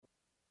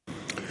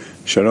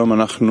שלום,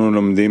 אנחנו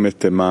לומדים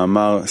את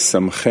מאמר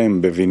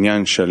סמכם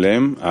בבניין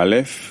שלם, א',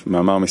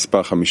 מאמר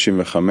מספר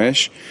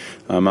 55.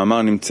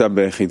 המאמר נמצא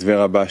בכתבי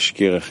רבש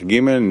כרך ג',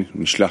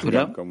 נשלח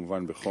גם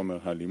כמובן בחומר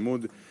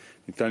הלימוד.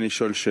 ניתן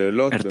לשאול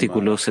שאלות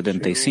Artículo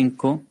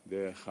 75,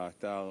 דרך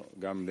האתר,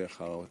 גם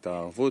דרך האתר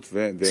הערבות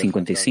ודרך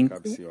 55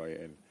 אתר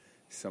COIL.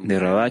 de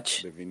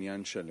Rabash.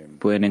 בבניין שלם.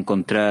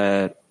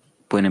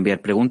 Pueden enviar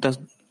preguntas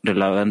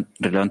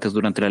relevantes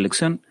durante la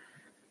lección.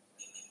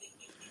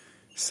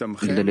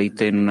 El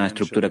deleite en una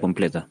estructura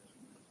completa.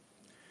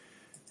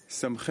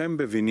 סמכם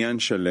בבניין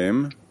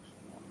שלם,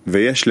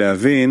 ויש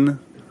להבין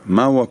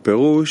מהו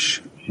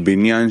הפירוש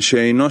בניין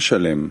שאינו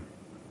שלם.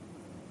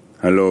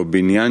 הלא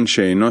בניין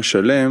שאינו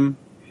שלם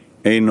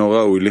אינו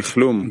ראוי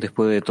לכלום.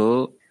 Después de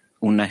todo,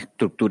 una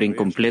estructura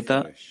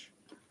incompleta,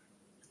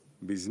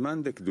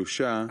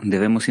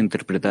 debemos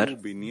interpretar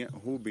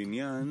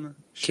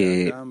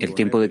que el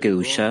tiempo de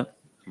Kedushá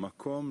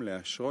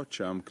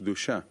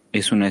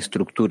es una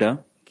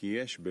estructura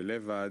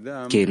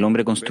que el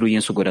hombre construye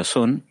en su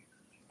corazón,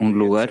 un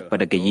lugar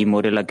para que allí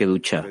more la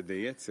Kedushá.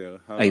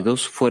 Hay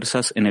dos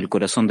fuerzas en el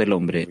corazón del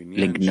hombre,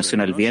 la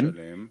inclinación al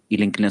bien y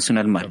la inclinación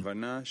al mal.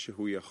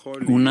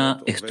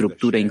 Una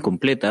estructura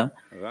incompleta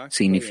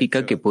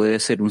significa que puede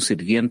ser un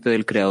sirviente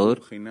del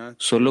Creador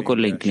solo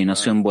con la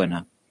inclinación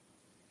buena,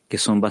 que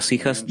son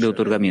vasijas de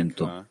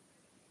otorgamiento,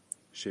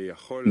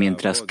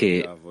 mientras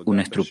que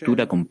una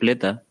estructura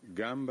completa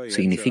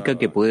significa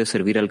que puede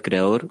servir al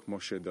Creador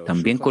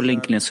también con la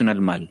inclinación al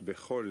mal,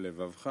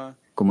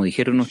 como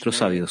dijeron nuestros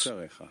sabios,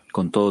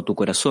 con todo tu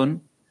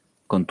corazón,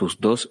 con tus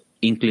dos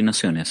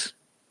inclinaciones.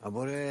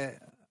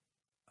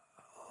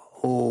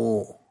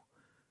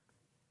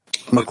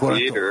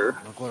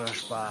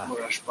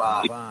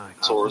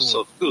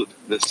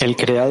 El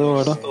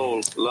Creador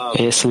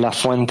es la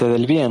fuente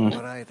del bien,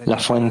 la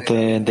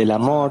fuente del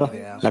amor,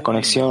 la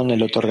conexión,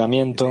 el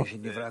otorgamiento,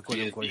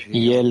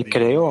 y Él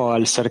creó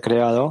al ser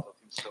creado,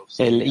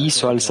 Él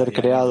hizo al ser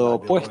creado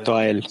opuesto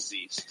a Él.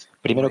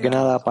 Primero que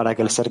nada, para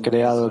que el ser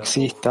creado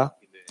exista,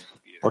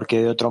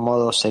 porque de otro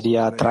modo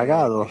sería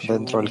tragado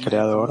dentro del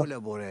Creador,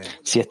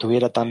 si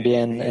estuviera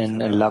también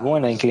en la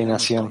buena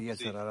inclinación.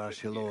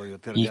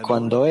 Y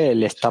cuando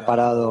Él está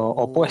parado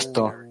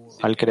opuesto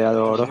al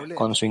Creador,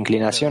 con su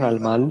inclinación al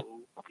mal,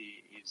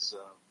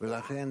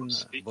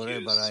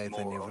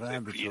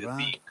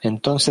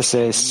 entonces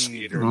es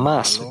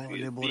más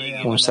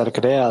un ser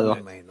creado.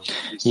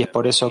 Y es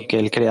por eso que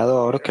el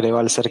Creador creó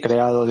al ser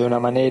creado de una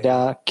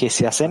manera que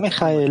se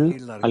asemeja a Él,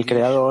 al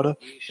Creador,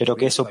 pero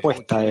que es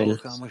opuesta a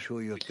Él.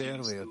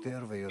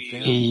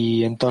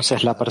 Y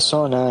entonces la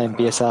persona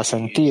empieza a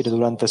sentir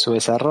durante su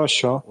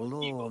desarrollo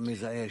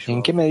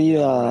en qué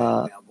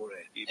medida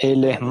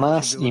Él es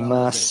más y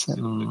más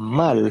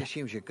mal.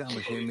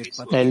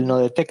 Él no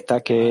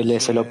detecta que Él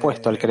es el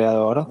opuesto al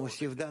Creador,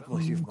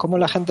 como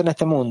la gente en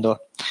este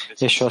mundo.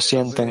 Ellos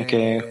sienten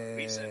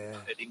que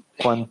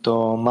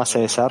cuanto más se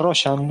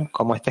desarrollan,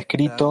 como está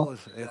escrito,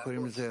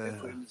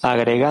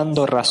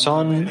 agregando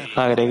razón,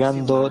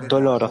 agregando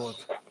dolor.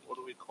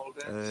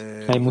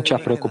 Hay muchas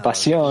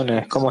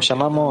preocupaciones. ¿Cómo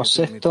llamamos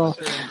esto?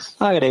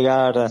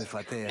 Agregar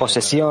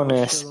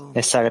posesiones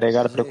es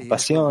agregar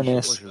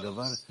preocupaciones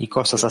y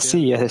cosas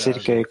así. Es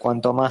decir, que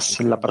cuanto más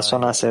la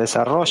persona se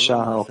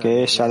desarrolla o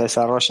que ella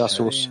desarrolla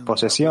sus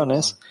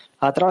posesiones,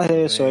 a través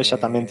de eso ella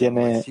también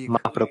tiene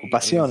más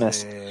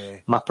preocupaciones,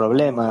 más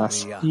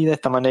problemas, y de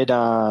esta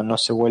manera no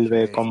se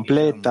vuelve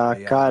completa,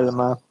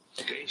 calma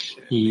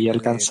y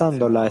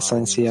alcanzando la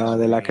esencia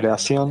de la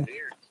creación,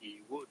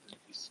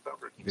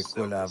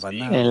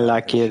 en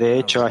la que de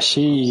hecho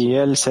allí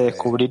él se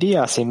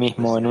descubriría a sí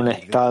mismo en un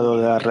estado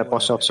de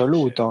reposo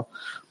absoluto,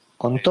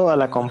 con toda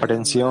la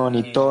comprensión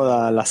y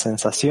toda la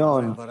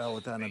sensación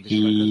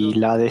y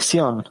la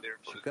adhesión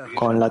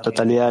con la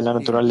totalidad de la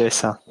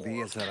naturaleza.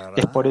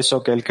 Es por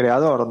eso que el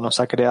Creador nos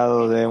ha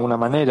creado de una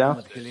manera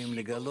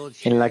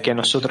en la que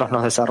nosotros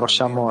nos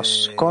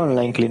desarrollamos con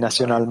la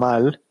inclinación al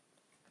mal,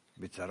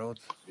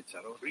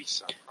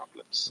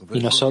 y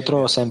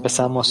nosotros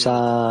empezamos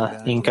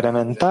a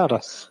incrementar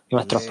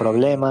nuestros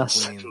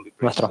problemas,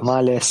 nuestros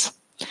males,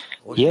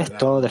 y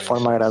esto de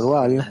forma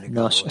gradual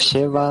nos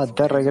lleva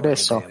de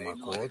regreso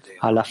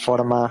a la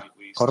forma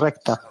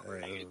correcta.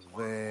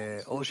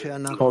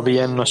 O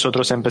bien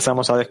nosotros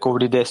empezamos a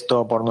descubrir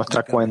esto por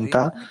nuestra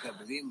cuenta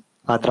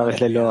a través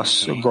de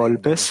los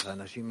golpes,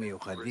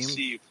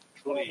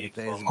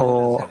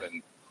 o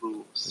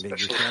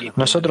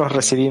nosotros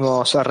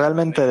recibimos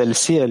realmente del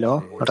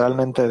cielo,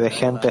 realmente de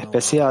gente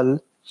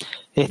especial,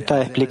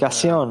 esta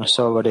explicación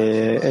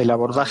sobre el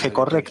abordaje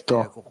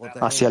correcto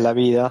hacia la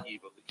vida,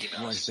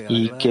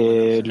 y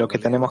que lo que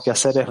tenemos que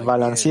hacer es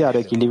balancear,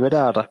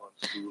 equilibrar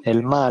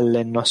el mal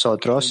en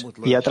nosotros,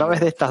 y a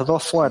través de estas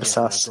dos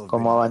fuerzas,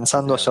 como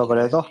avanzando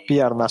sobre dos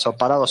piernas o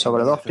parados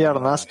sobre dos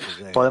piernas,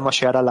 podemos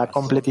llegar a la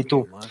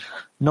completitud.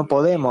 No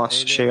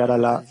podemos llegar a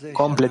la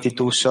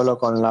completitud solo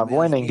con la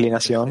buena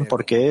inclinación,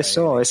 porque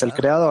eso es el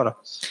Creador.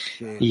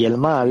 Y el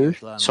mal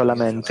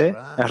solamente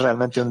es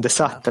realmente un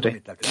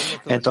desastre.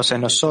 Entonces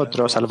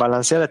nosotros, al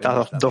balancear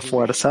estas dos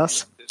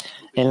fuerzas,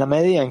 En la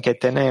medida en que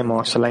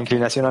tenemos la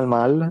inclinación al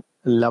mal,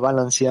 la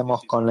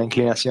balanceamos con la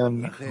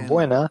inclinación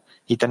buena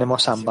y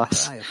tenemos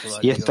ambas.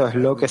 Y esto es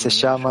lo que se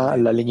llama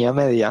la línea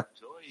media.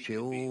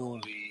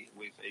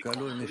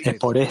 Es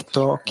por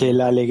esto que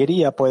la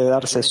alegría puede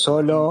darse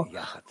solo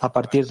a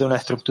partir de una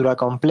estructura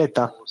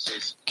completa,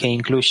 que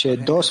incluye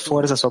dos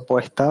fuerzas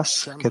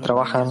opuestas que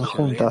trabajan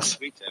juntas.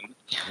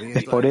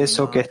 Es por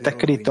eso que está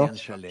escrito: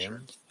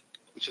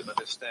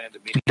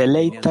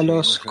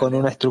 deleítalos con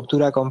una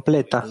estructura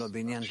completa.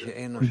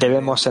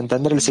 Debemos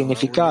entender el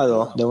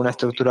significado de una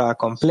estructura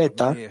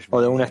completa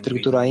o de una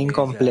estructura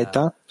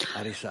incompleta.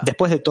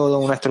 Después de todo,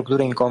 una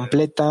estructura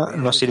incompleta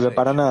no sirve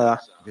para nada.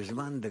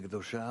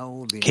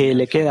 ¿Qué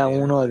le queda a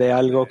uno de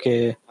algo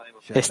que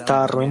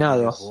está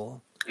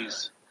arruinado?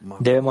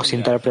 Debemos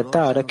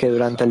interpretar que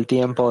durante el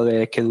tiempo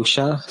de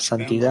Kedushá,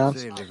 santidad,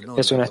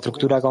 es una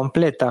estructura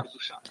completa,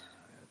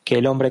 que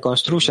el hombre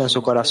construye en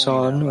su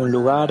corazón un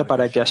lugar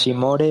para que allí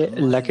more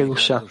la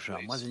Kedushá.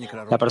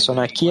 La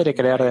persona quiere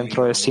crear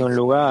dentro de sí un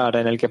lugar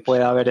en el que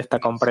pueda haber esta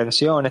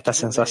comprensión, esta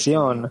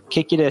sensación.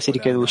 ¿Qué quiere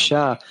decir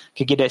Kedushá?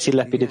 ¿Qué quiere decir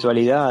la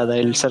espiritualidad,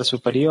 el ser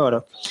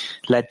superior,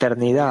 la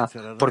eternidad?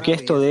 Porque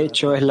esto de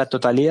hecho es la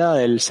totalidad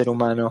del ser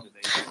humano.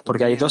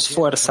 Porque hay dos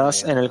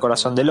fuerzas en el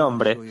corazón del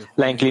hombre,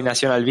 la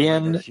inclinación al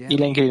bien y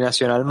la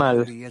inclinación al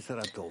mal.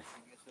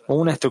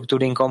 Una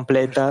estructura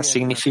incompleta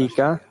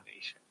significa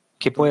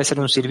que puede ser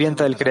un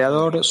sirviente del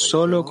Creador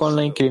solo con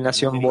la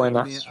inclinación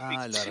buena,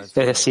 es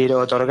decir,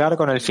 otorgar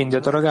con el fin de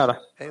otorgar.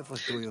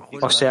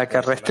 O sea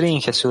que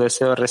restringe su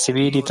deseo de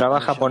recibir y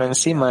trabaja por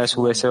encima de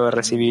su deseo de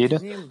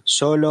recibir,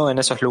 solo en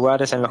esos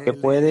lugares en los que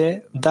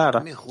puede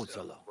dar,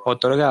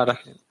 otorgar.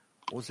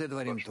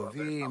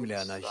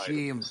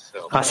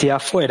 Hacia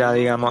afuera,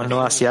 digamos,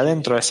 no hacia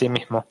adentro de sí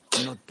mismo.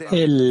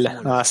 Él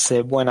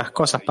hace buenas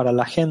cosas para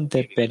la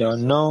gente, pero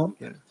no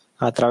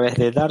a través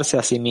de darse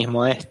a sí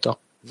mismo a esto.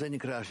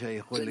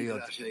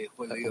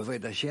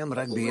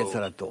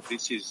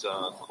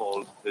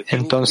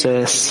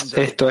 Entonces,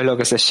 esto es lo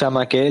que se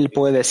llama que él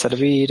puede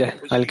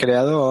servir al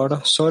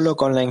Creador solo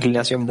con la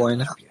inclinación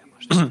buena,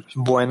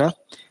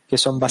 que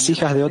son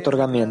vasijas de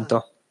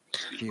otorgamiento.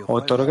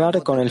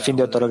 Otorgar con el fin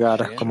de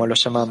otorgar, como lo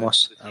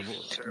llamamos.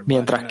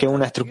 Mientras que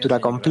una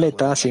estructura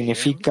completa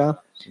significa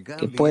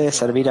que puede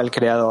servir al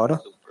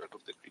Creador,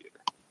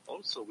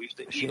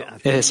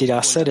 es decir,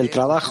 hacer el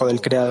trabajo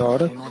del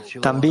Creador,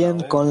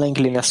 también con la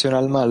inclinación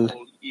al mal,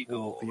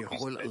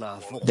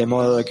 de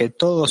modo de que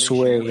todo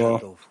su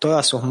ego,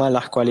 todas sus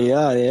malas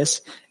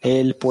cualidades,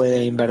 él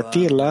puede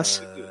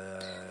invertirlas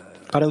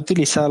para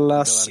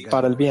utilizarlas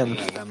para el bien.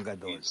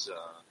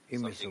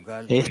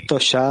 Esto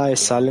ya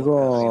es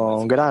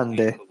algo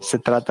grande. Se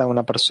trata de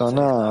una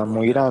persona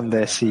muy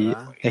grande. Si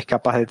es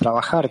capaz de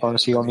trabajar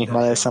consigo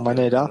misma de esa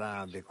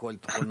manera,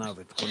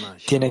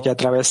 tiene que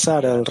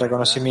atravesar el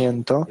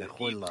reconocimiento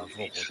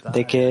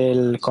de que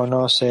él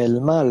conoce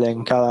el mal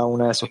en cada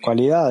una de sus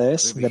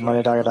cualidades de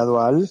manera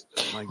gradual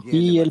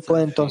y él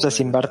puede entonces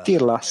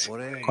invertirlas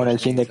con el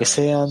fin de que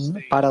sean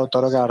para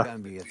otorgar,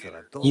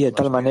 y de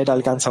tal manera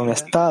alcanza un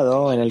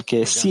estado en el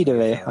que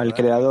sirve al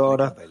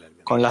Creador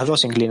con las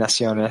dos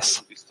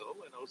inclinaciones,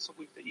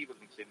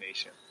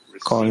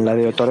 con la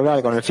de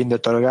otorgar, con el fin de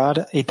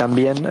otorgar, y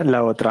también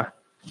la otra.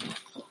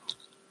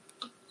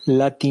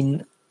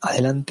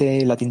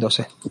 Adelante, Latín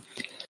 12.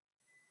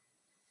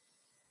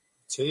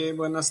 Sí,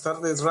 buenas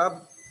tardes,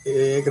 Rab.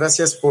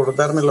 Gracias por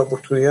darme la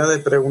oportunidad de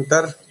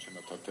preguntar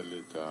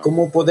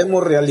cómo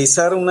podemos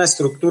realizar una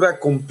estructura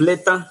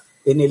completa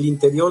en el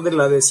interior de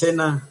la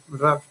decena,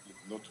 Rab.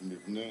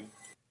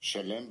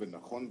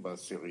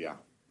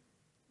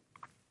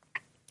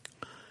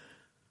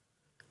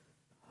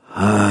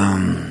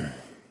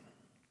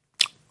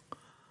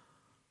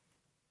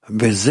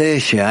 בזה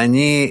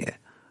שאני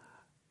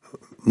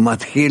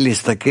מתחיל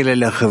להסתכל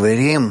על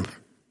החברים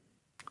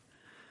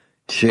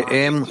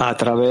שהם a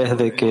través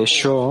de que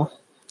yo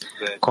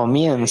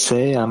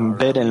comience a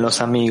ver en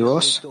los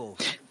amigos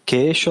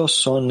que ellos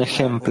son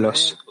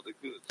ejemplos,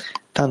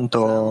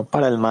 tanto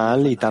para el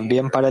mal y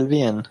también para el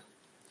bien,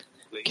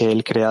 que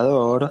el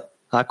Creador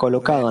ha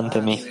colocado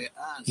ante mí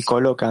y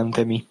coloca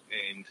ante mí.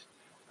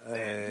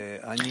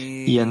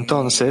 Y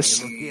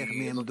entonces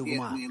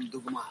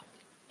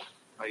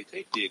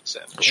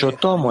yo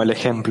tomo el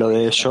ejemplo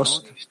de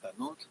ellos,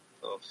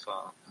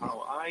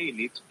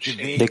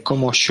 de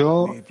cómo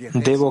yo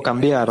debo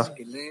cambiar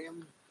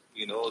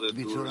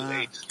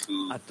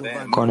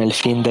con el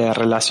fin de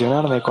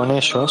relacionarme con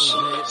ellos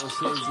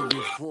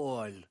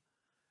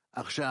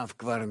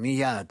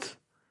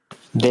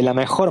de la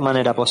mejor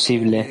manera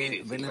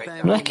posible.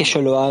 No es que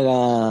yo lo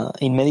haga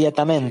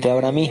inmediatamente,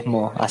 ahora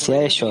mismo,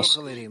 hacia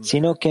ellos,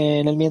 sino que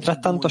en el mientras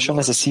tanto yo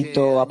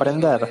necesito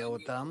aprender.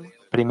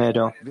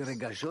 Primero,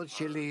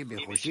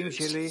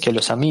 que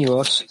los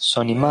amigos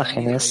son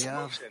imágenes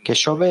que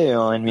yo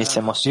veo en mis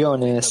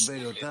emociones,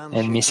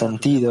 en mis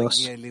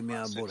sentidos,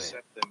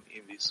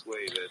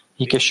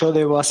 y que yo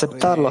debo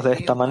aceptarlos de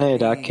esta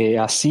manera, que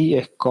así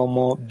es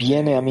como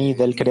viene a mí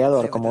del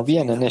Creador, como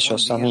vienen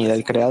ellos a mí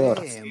del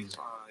Creador.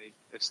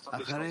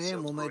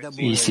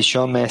 Y si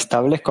yo me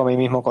establezco a mí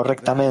mismo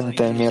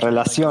correctamente en mi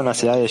relación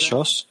hacia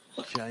ellos,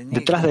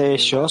 detrás de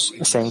ellos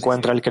se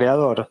encuentra el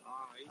Creador.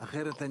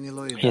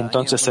 Y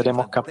entonces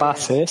seremos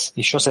capaces,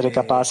 y yo seré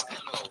capaz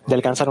de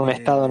alcanzar un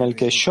estado en el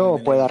que yo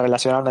pueda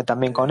relacionarme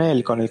también con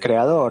Él, con el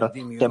Creador,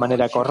 de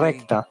manera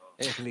correcta.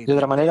 De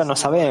otra manera no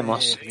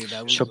sabemos.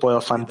 Yo puedo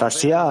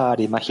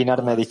fantasear,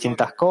 imaginarme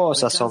distintas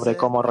cosas sobre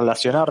cómo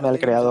relacionarme al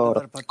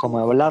Creador, cómo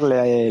hablarle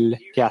a Él,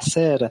 qué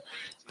hacer,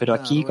 pero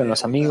aquí con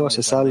los amigos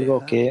es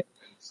algo que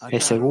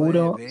es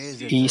seguro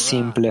y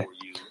simple.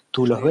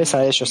 Tú los ves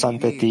a ellos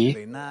ante ti,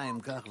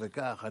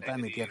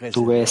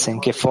 tú ves en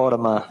qué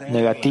forma,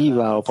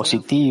 negativa o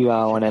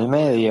positiva o en el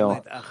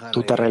medio,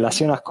 tú te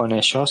relacionas con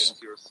ellos.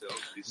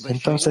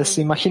 Entonces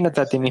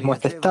imagínate a ti mismo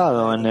este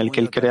estado en el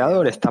que el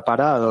Creador está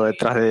parado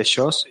detrás de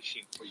ellos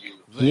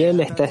y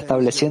Él está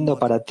estableciendo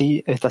para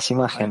ti estas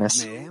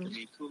imágenes.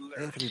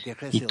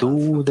 Y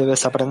tú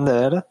debes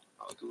aprender,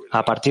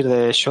 a partir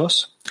de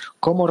ellos,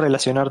 cómo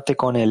relacionarte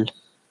con Él.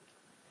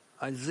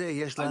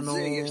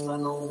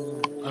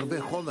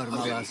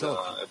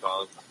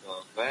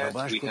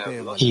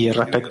 Y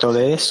respecto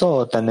de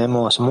eso,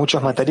 tenemos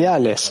muchos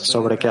materiales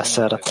sobre qué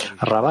hacer.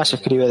 Rabash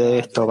escribe de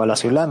esto,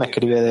 Balasulam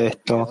escribe de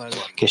esto,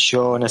 que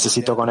yo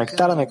necesito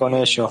conectarme con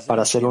ellos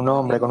para ser un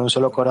hombre con un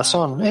solo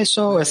corazón.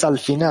 Eso es al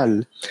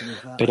final.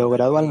 Pero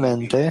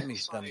gradualmente,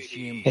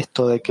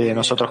 esto de que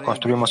nosotros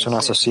construimos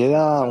una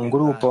sociedad, un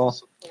grupo,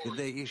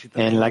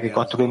 en la que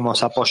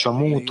construimos apoyo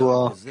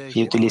mutuo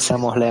y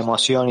utilizamos la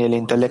emoción y el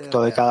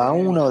intelecto de cada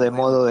uno, de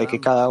modo de que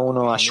cada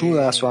uno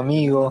ayuda a su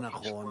amigo,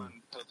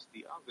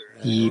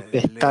 y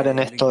estar en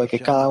esto de que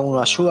cada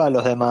uno ayuda a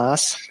los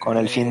demás con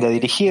el fin de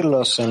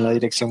dirigirlos en la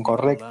dirección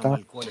correcta,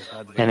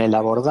 en el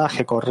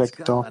abordaje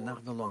correcto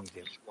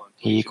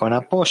y con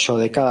apoyo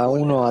de cada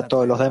uno a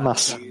todos los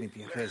demás.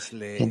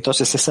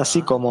 Entonces es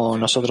así como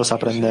nosotros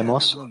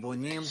aprendemos,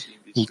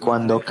 y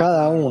cuando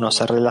cada uno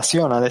se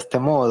relaciona de este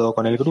modo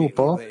con el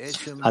grupo,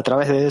 a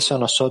través de eso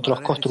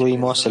nosotros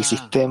construimos el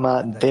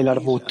sistema del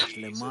Arbut,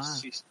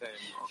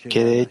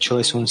 que de hecho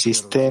es un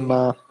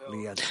sistema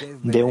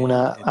de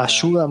una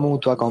ayuda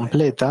mutua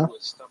completa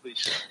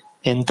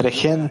entre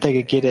gente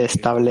que quiere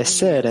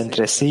establecer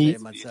entre sí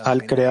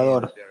al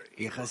Creador.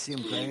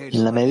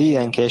 En la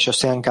medida en que ellos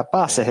sean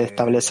capaces de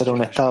establecer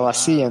un estado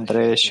así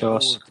entre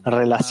ellos,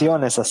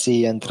 relaciones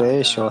así entre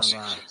ellos,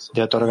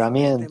 de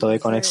otorgamiento, de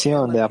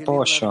conexión, de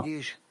apoyo,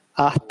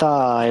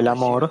 hasta el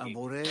amor,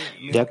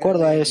 de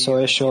acuerdo a eso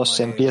ellos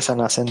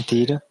empiezan a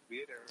sentir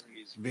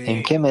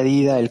en qué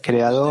medida el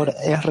Creador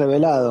es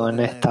revelado en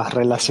estas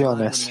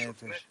relaciones,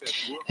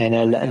 en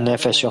el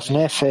Nefesh of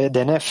Nefesh,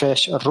 de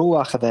Nefesh,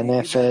 Ruach de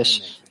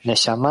Nefesh,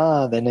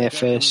 Neshama de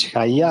Nefesh,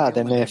 Hayá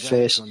de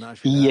Nefesh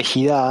y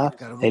Yehidá,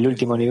 el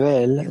último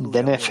nivel,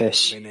 de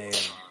Nefesh.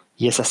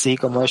 Y es así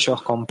como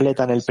ellos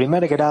completan el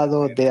primer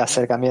grado de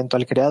acercamiento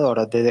al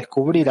Creador, de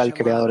descubrir al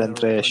Creador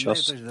entre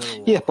ellos.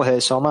 Y después de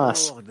eso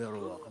más,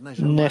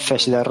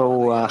 Nefesh de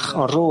Ruach,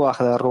 o Ruach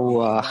de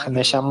Ruach,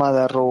 Neshama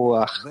de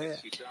Ruach,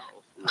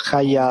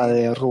 Hayá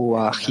de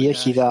Ruach,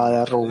 Yehidá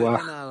de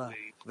Ruach.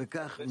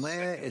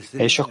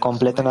 Ellos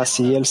completan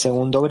así el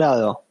segundo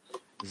grado.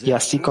 Y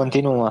así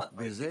continúa.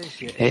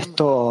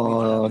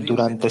 Esto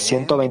durante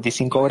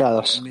 125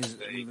 grados.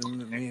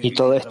 Y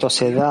todo esto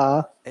se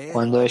da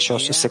cuando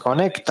ellos se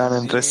conectan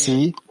entre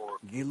sí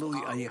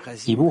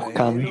y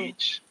buscan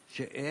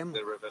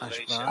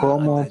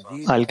cómo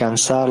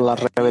alcanzar la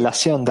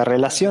revelación de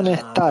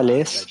relaciones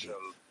tales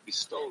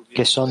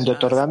que son de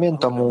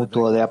otorgamiento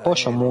mutuo, de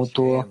apoyo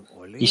mutuo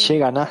y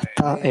llegan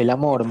hasta el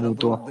amor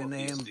mutuo.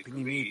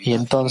 Y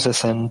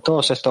entonces en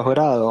todos estos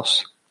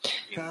grados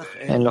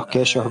en los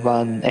que ellos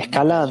van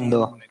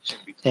escalando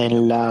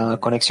en la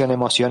conexión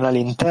emocional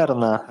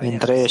interna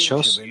entre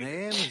ellos,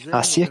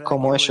 así es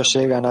como ellos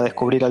llegan a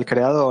descubrir al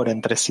Creador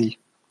entre sí.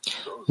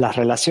 Las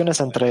relaciones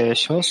entre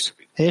ellos,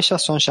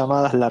 ellas son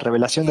llamadas la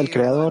revelación del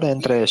Creador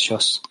entre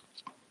ellos.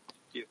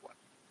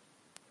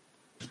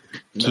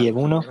 Kiev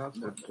 1.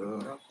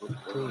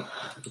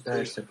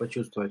 Пытаешься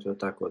почувствовать вот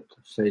так вот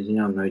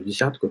соединенную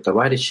десятку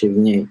товарищей в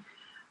ней.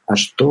 А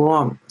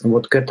что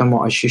вот к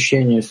этому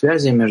ощущению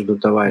связи между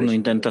Uno товарищами?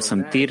 intenta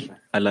sentir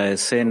a la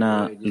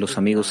escena, los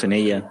amigos en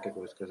ella, Как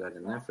вы сказали,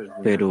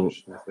 pero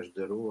нефеш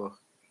де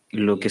руах,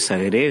 lo que se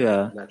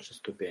agrega дальше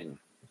ступени.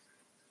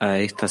 a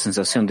esta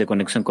sensación de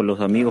conexión con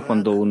los amigos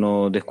cuando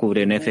uno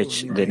descubre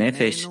Nefesh de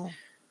Nefesh,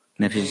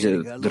 Nefesh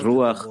de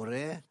Ruach,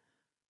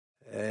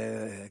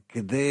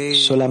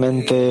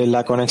 Solamente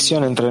la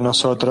conexión entre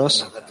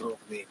nosotros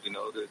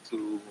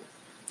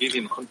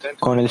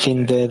con el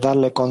fin de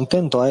darle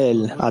contento a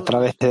Él, a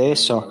través de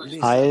eso,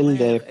 a Él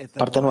de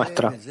parte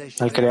nuestra,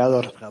 al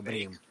Creador.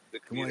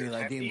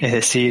 Es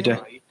decir,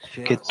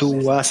 que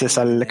tú haces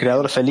al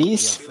Creador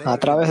feliz a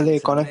través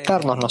de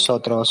conectarnos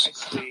nosotros,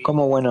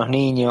 como buenos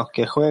niños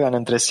que juegan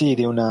entre sí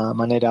de una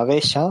manera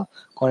bella,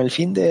 con el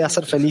fin de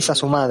hacer feliz a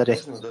su madre.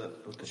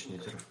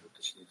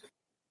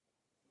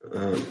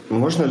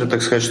 Можно ли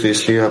так сказать, что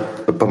если я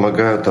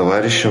помогаю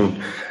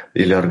товарищам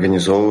или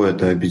организовываю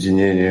это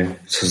объединение,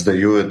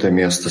 создаю это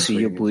место Si yo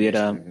своими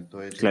pudiera действиями,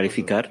 то этим тоже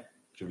clarificar,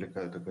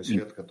 привлекаю такой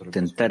свет, который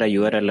intentar позволяет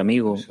ayudar al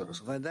amigo все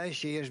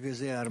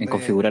раскрыть. en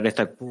configurar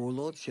esta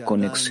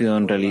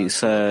conexión,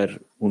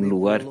 realizar un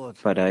lugar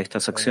para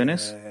estas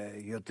acciones.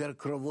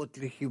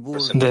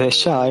 Desde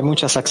ya hay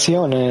muchas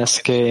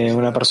acciones que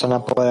una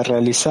persona puede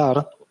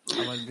realizar,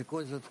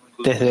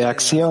 desde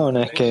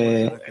acciones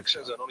que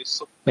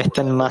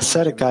estén más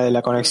cerca de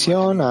la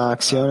conexión a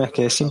acciones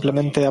que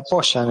simplemente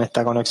apoyan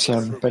esta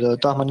conexión. Pero de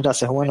todas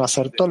maneras es bueno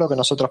hacer todo lo que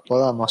nosotros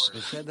podamos.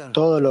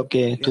 Todo lo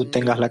que tú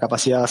tengas la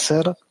capacidad de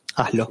hacer,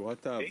 hazlo.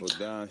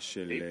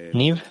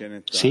 Niv,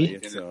 ¿sí?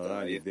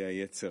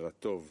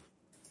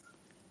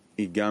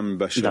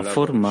 La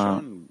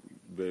forma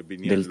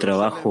del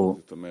trabajo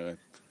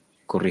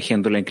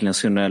corrigiendo la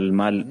inclinación al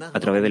mal a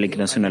través de la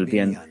inclinación al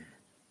bien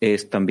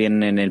es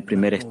también en el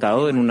primer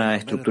estado, en una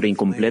estructura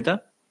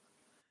incompleta.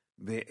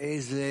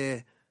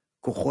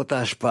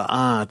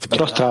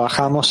 Nosotros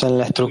trabajamos en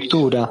la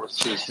estructura,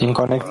 en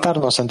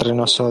conectarnos entre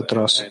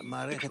nosotros,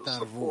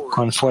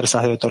 con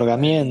fuerzas de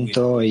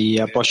otorgamiento y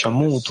apoyo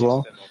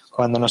mutuo,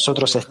 cuando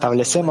nosotros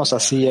establecemos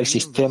así el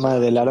sistema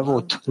del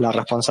arbut, la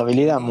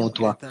responsabilidad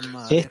mutua.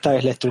 Esta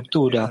es la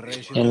estructura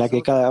en la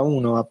que cada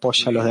uno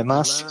apoya a los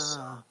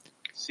demás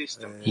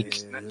y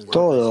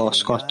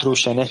todos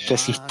construyen este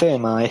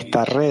sistema,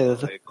 esta red,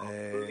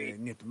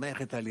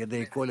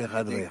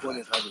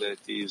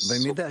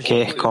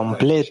 que es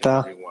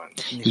completa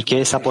y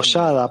que es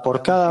apoyada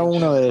por cada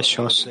uno de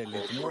ellos.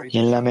 Y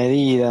en la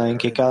medida en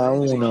que cada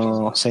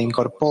uno se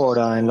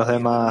incorpora en los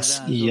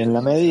demás y en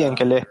la medida en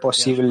que le es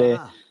posible,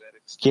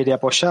 quiere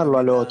apoyarlo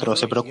al otro,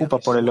 se preocupa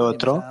por el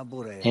otro,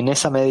 en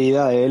esa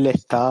medida él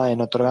está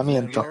en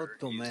otorgamiento.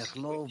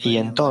 Y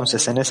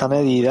entonces, en esa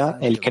medida,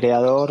 el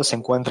Creador se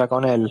encuentra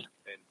con él,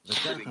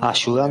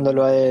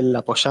 ayudándolo a él,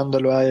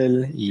 apoyándolo a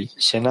él y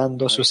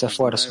llenando sus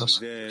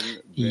esfuerzos.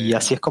 Y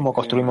así es como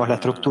construimos la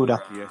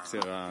estructura.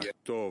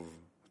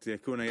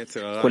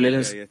 ¿Cuál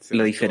es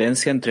la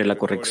diferencia entre la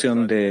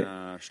corrección de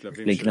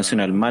la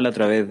inclinación al mal a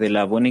través de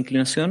la buena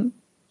inclinación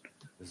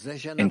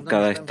en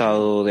cada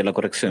estado de la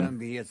corrección?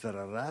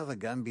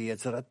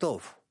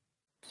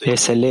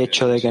 Es el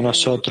hecho de que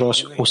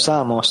nosotros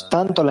usamos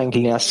tanto la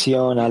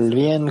inclinación al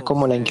bien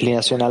como la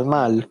inclinación al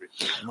mal,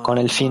 con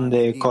el fin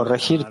de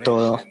corregir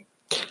todo.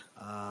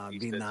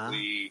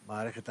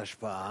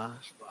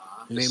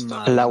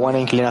 La buena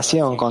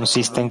inclinación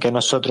consiste en que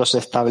nosotros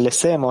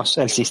establecemos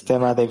el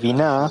sistema de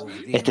Binah,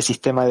 este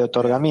sistema de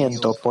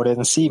otorgamiento, por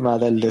encima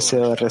del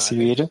deseo de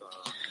recibir.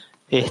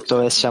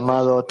 Esto es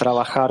llamado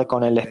trabajar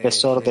con el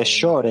espesor de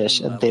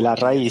Shoresh, de la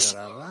raíz,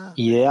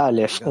 y de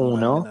Aleph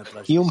 1,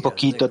 y un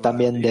poquito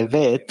también de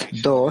Bet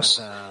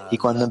 2, y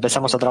cuando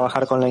empezamos a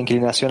trabajar con la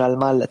inclinación al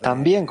mal,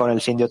 también con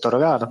el fin de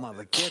otorgar.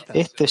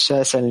 Este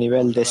ya es el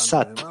nivel de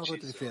Sat,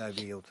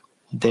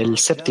 del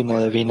séptimo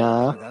de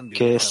Binah,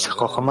 que es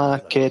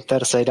Jochma,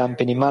 Keter,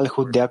 Seirampin y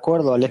Malhut, de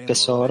acuerdo al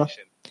espesor,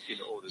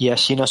 y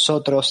allí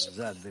nosotros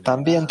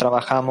también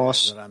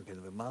trabajamos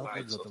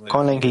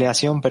con la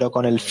inclinación, pero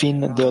con el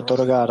fin de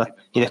otorgar,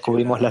 y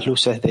descubrimos las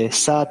luces de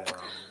Sat,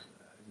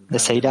 de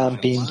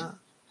Seirampin,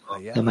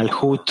 de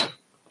Malhut,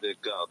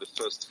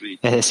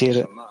 es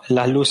decir,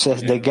 las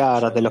luces de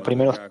Gar, de los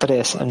primeros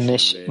tres,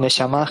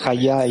 Neshama,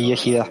 Hayá y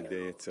Ejida.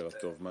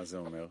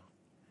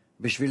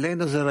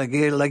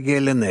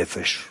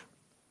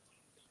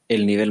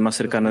 El nivel más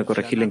cercano de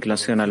corregir la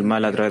inclinación al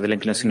mal a través de la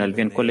inclinación al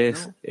bien, ¿cuál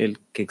es el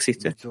que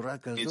existe?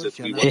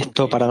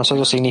 Esto para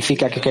nosotros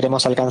significa que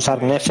queremos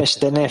alcanzar Nefesh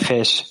de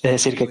Nefesh, es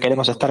decir, que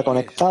queremos estar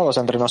conectados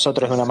entre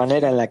nosotros de una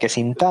manera en la que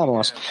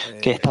sintamos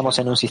que estamos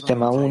en un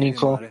sistema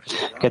único,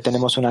 que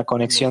tenemos una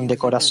conexión de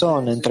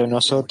corazón entre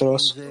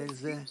nosotros,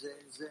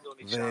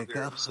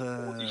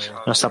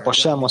 nos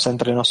apoyamos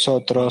entre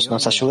nosotros,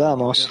 nos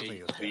ayudamos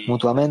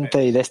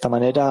mutuamente y de esta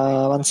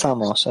manera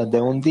avanzamos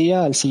de un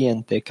día al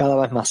siguiente, cada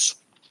vez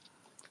más.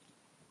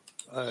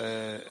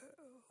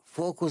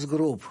 Focus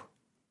group.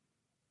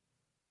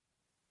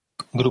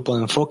 Grupo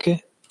de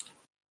enfoque.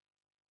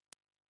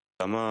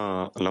 ¿Por qué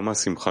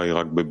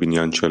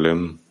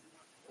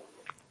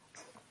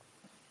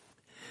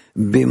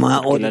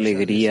la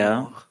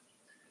alegría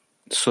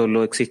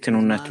solo existe en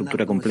una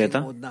estructura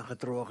completa?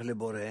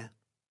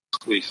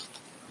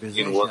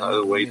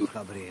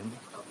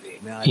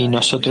 ¿Y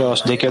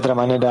nosotros de qué otra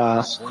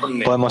manera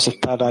podemos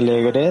estar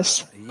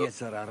alegres?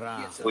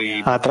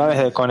 A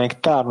través de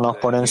conectarnos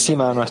por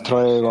encima de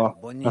nuestro ego.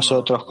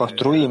 Nosotros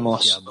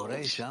construimos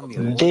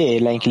de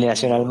la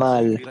inclinación al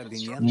mal,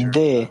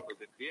 de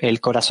el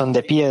corazón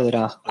de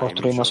piedra,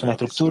 construimos una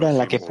estructura en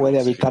la que puede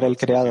habitar el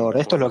Creador.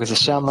 Esto es lo que se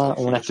llama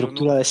una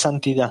estructura de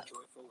santidad.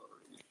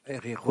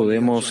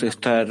 ¿Podemos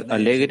estar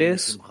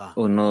alegres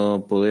o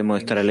no podemos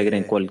estar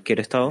alegres en cualquier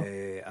estado?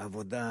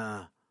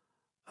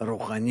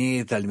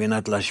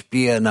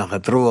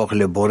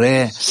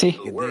 Sí,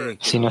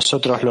 si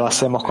nosotros lo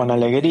hacemos con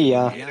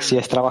alegría, si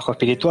es trabajo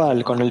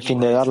espiritual, con el fin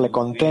de darle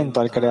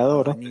contento al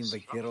Creador,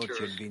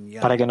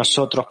 para que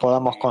nosotros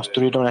podamos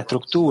construir una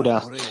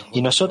estructura,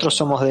 y nosotros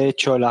somos de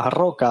hecho las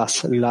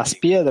rocas, las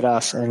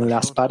piedras en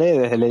las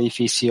paredes del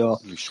edificio,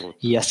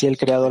 y así el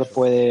Creador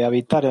puede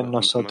habitar en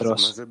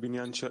nosotros,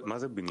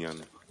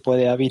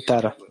 puede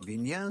habitar.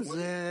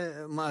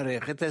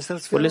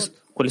 ¿Cuál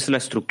es la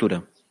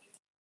estructura?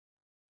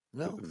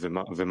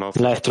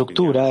 La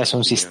estructura es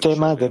un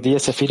sistema de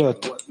 10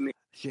 sefirot.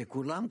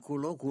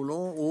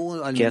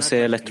 ¿Qué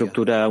hace la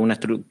estructura una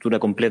estructura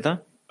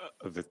completa?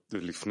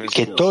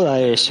 Que toda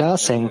ella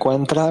se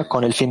encuentra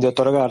con el fin de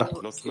otorgar.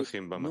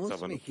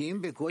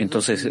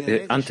 Entonces,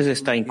 antes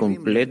está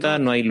incompleta,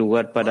 no hay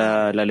lugar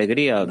para la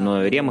alegría, no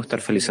deberíamos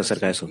estar felices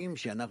acerca de eso.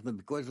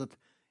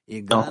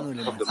 No.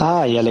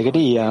 Hay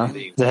alegría.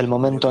 Desde el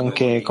momento en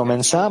que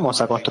comenzamos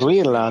a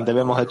construirla,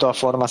 debemos de todas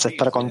formas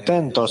estar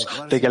contentos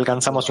de que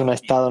alcanzamos un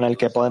estado en el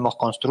que podemos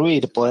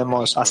construir,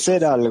 podemos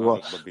hacer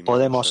algo,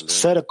 podemos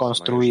ser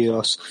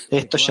construidos.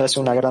 Esto ya es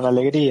una gran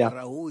alegría.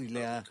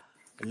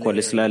 ¿Cuál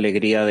es la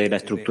alegría de la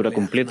estructura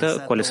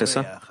completa? ¿Cuál es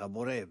esa?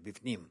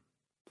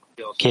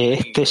 Que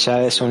este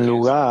ya es un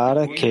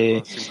lugar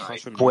que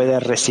puede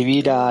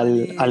recibir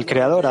al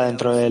Creador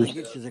adentro de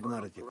él.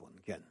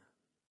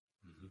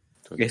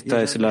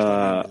 ¿Esta es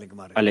la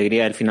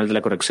alegría del final de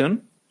la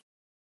corrección?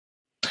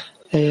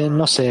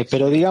 No sé,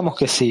 pero digamos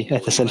que sí,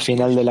 este es el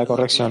final de la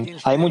corrección.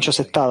 Hay muchos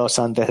estados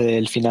antes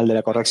del final de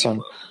la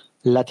corrección.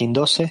 Latin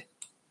 12.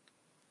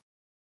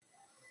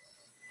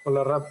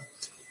 Hola, Rab.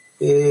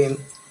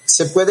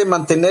 ¿Se puede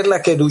mantener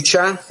la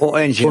Kedushá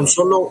con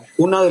solo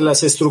una de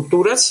las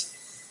estructuras?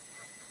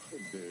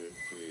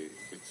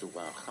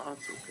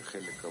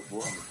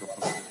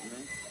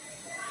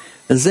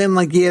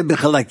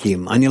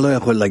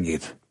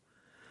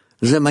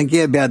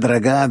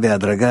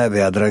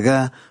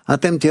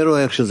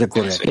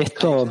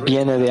 Esto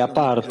viene de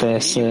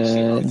apartes,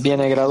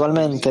 viene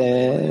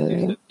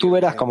gradualmente. Tú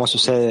verás cómo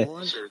sucede.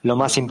 Lo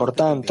más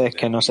importante es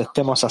que nos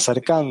estemos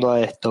acercando a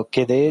esto,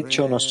 que de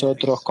hecho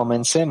nosotros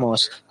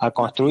comencemos a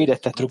construir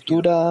esta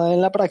estructura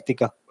en la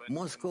práctica.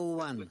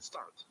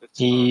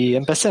 Y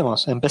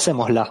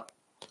empecémosla.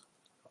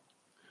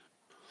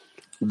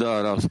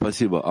 Да, Рав,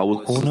 спасибо. А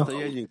вот Uno.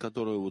 состояние,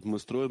 которое вот мы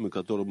строим и к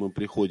которому мы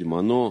приходим,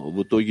 оно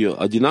в итоге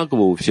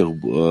одинаково у всех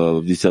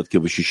в десятке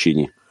в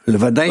ощущении?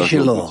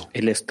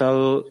 ¿El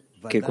estado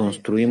que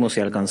construimos y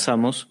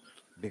alcanzamos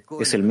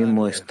es el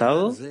mismo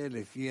estado?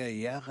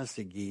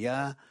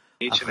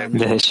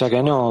 Desde ya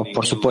que no,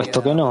 por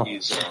supuesto que no.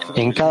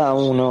 En cada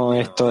uno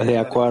esto es de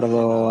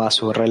acuerdo a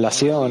su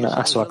relación,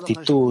 a su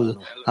actitud,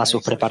 a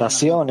sus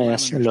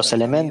preparaciones, los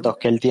elementos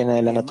que él tiene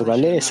de la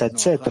naturaleza,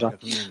 etc.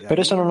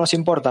 Pero eso no nos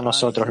importa a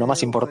nosotros. Lo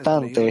más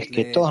importante es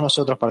que todos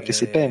nosotros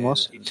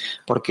participemos,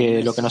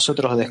 porque lo que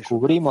nosotros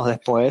descubrimos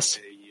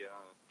después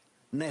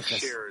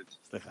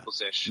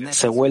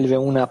se vuelve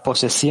una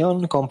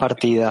posesión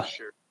compartida.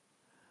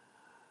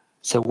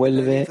 Se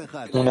vuelve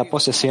una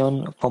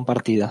posesión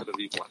compartida.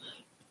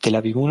 Tel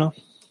Aviv 1.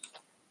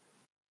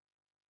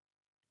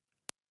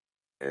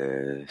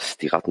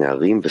 סתירת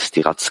נערים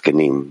וסתירת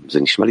זקנים.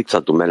 זה נשמע לי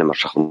קצת דומה למה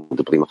שאנחנו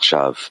מדברים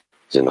עכשיו.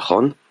 זה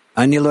נכון?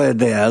 אני לא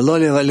יודע,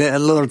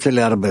 לא רוצה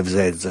לערבב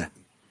זה את זה.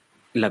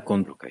 La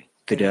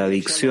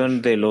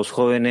contradicción de los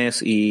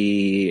jóvenes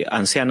y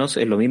ancianos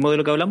es lo mismo de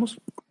lo que hablamos.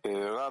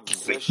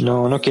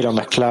 No quiero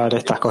mezclar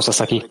estas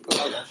cosas aquí.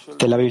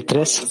 Tel Aviv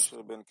 3.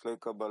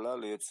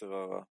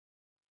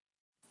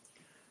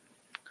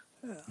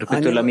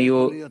 Respecto al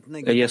amigo,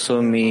 ellas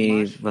son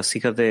mis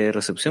vasijas de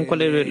recepción.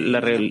 ¿Cuál es la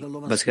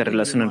vasija de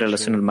relación en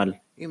relación al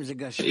mal?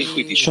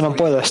 Yo no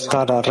puedo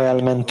estar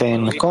realmente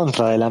en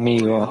contra del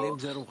amigo,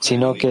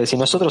 sino que si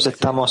nosotros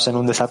estamos en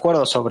un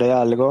desacuerdo sobre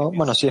algo,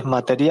 bueno, si es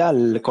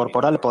material,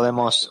 corporal,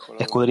 podemos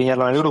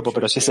escudriñarlo en el grupo,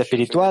 pero si es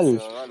espiritual,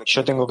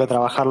 yo tengo que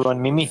trabajarlo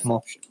en mí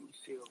mismo.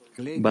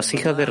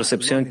 Vasijas de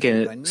recepción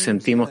que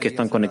sentimos que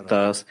están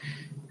conectadas,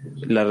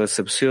 la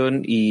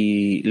recepción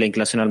y la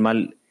inclinación al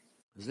mal.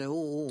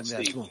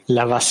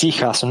 Las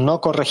vasijas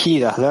no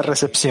corregidas de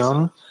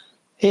recepción,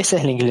 esa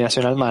es la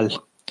inclinación al mal.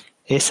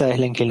 Esa es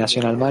la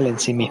inclinación al mal en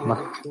sí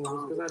misma.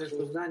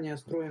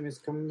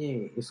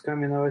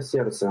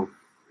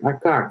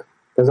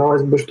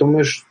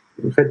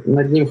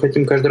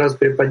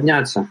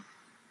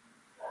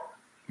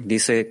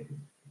 Dice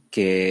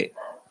que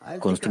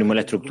construimos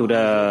la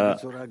estructura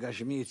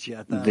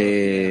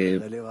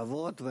del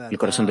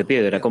corazón de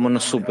piedra. ¿Cómo lo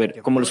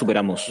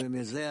superamos?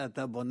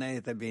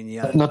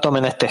 No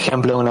tomen este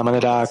ejemplo de una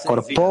manera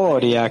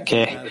corpórea,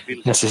 que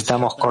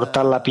necesitamos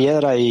cortar la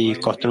piedra y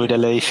construir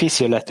el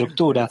edificio, la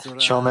estructura.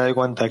 Yo me doy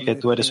cuenta que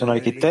tú eres un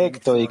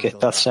arquitecto y que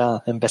estás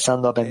ya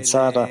empezando a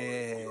pensar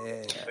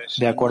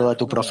de acuerdo a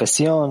tu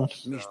profesión.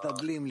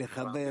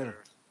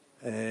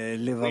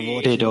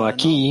 Pero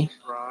aquí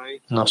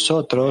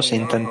nosotros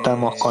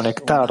intentamos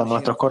conectar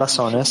nuestros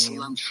corazones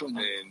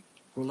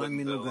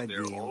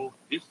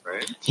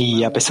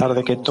y a pesar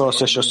de que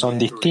todos ellos son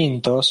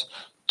distintos,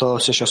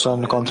 todos ellos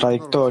son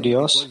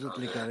contradictorios,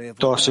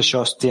 todos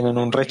ellos tienen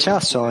un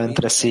rechazo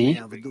entre sí,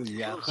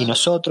 y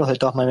nosotros de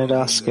todas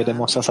maneras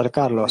queremos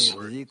acercarlos.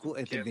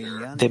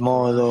 De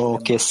modo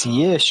que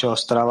si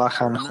ellos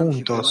trabajan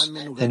juntos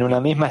en una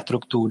misma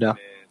estructura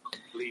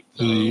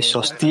y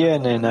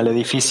sostienen al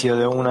edificio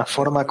de una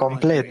forma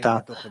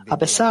completa, a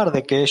pesar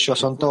de que ellos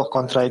son todos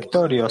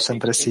contradictorios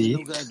entre sí,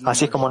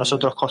 así es como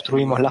nosotros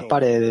construimos las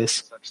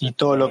paredes y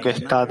todo lo que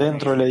está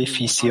dentro del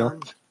edificio,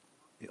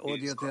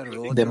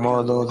 de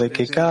modo de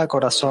que cada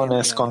corazón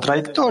es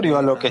contradictorio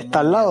a lo que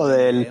está al lado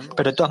de él,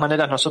 pero de todas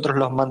maneras nosotros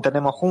los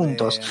mantenemos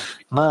juntos,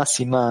 más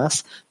y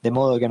más, de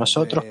modo que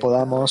nosotros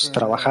podamos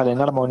trabajar en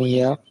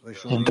armonía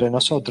entre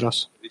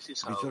nosotros.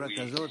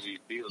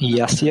 Y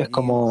así es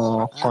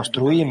como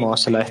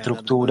construimos la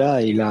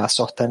estructura y la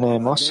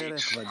sostenemos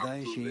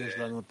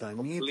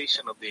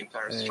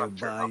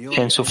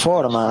en su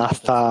forma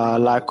hasta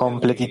la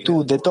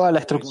completitud de toda la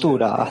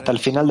estructura, hasta el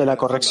final de la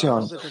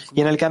corrección.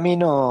 Y en el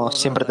camino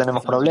siempre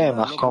tenemos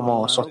problemas,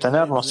 como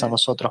sostenernos a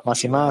nosotros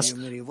más y más,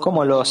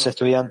 como los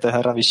estudiantes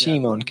de Rabbi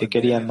Shimon que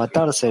querían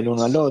matarse el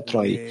uno al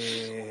otro y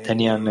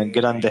tenían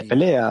grandes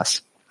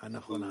peleas.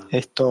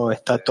 Esto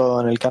está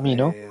todo en el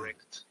camino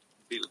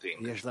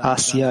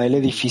hacia el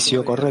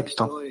edificio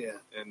correcto.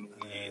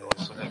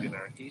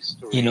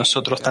 Y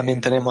nosotros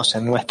también tenemos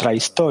en nuestra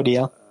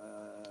historia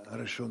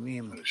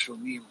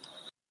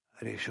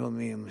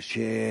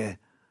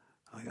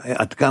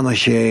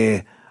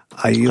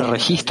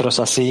registros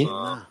así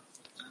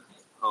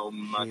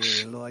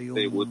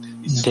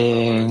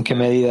de en qué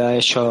medida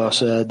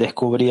ellos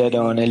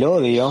descubrieron el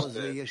odio,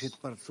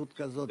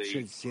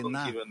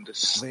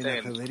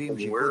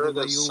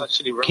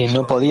 que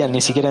no podían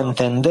ni siquiera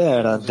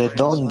entender de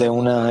dónde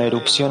una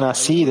erupción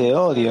así de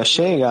odio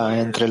llega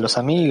entre los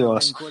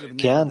amigos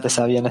que antes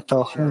habían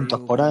estado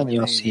juntos por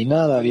años y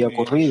nada había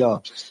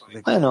ocurrido.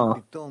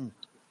 Bueno,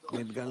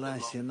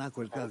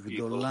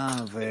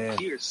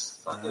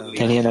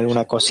 tenían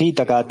alguna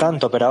cosita cada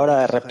tanto, pero ahora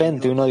de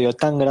repente un odio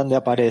tan grande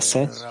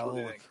aparece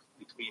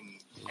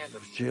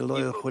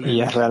y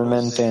es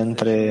realmente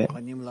entre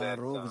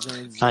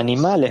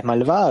animales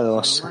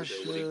malvados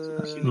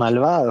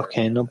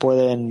que no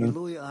pueden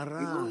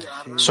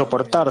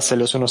soportarse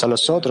los unos a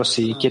los otros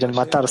y quieren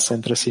matarse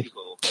entre sí.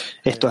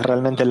 Esto es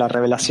realmente la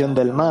revelación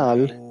del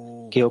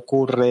mal que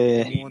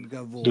ocurre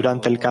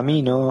durante el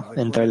camino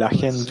entre la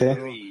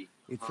gente.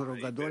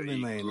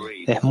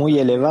 Es muy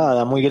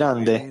elevada, muy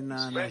grande,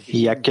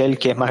 y aquel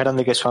que es más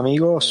grande que su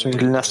amigo, su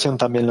inclinación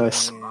también lo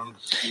es.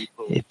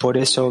 Es por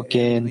eso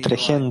que entre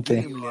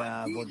gente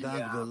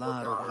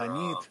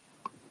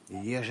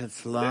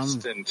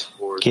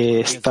que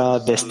está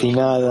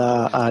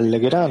destinada al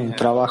gran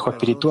trabajo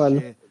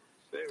espiritual,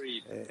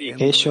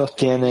 ellos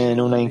tienen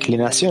una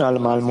inclinación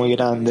al mal muy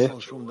grande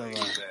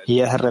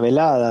y es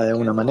revelada de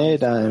una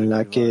manera en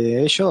la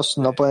que ellos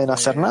no pueden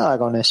hacer nada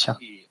con ella.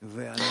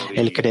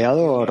 El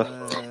Creador,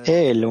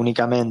 Él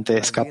únicamente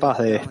es capaz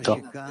de esto.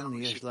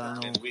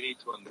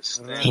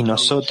 Y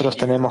nosotros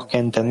tenemos que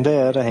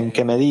entender en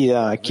qué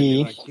medida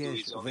aquí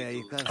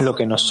lo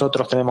que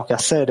nosotros tenemos que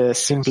hacer es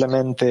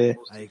simplemente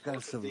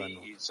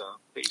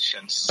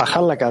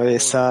bajar la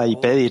cabeza y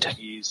pedir.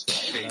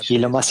 Y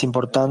lo más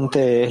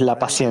importante es la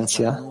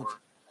paciencia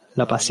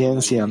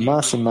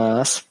más y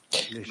más,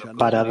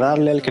 para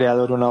darle al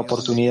Creador una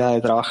oportunidad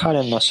de trabajar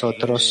en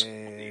nosotros,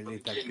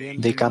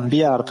 de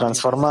cambiar,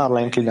 transformar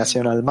la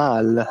inclinación al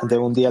mal de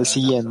un día al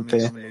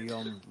siguiente,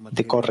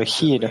 de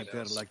corregir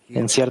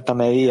en cierta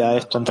medida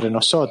esto entre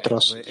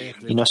nosotros,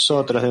 y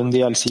nosotros de un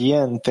día al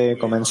siguiente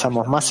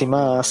comenzamos más y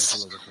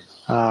más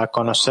a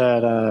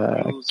conocer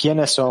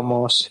quiénes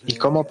somos y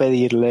cómo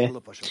pedirle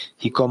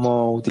y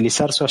cómo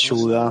utilizar su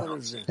ayuda,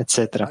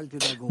 etc.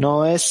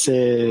 No es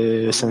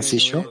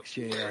sencillo,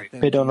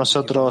 pero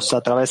nosotros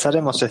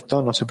atravesaremos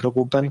esto, no se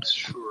preocupen.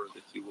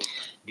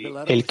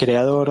 El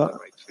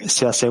Creador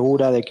se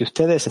asegura de que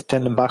ustedes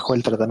estén bajo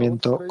el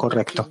tratamiento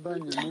correcto.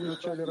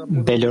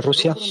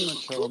 Bielorrusia.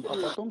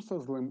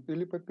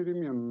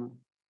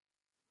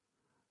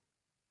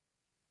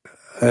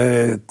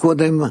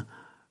 Cuando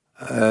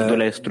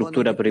la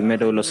estructura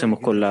primero lo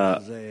hacemos con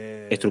la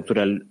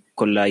estructura,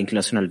 con la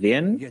inclinación al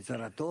bien,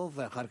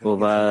 o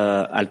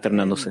va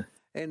alternándose.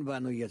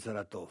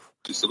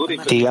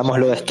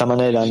 Digámoslo de esta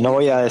manera, no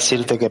voy a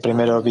decirte que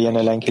primero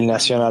viene la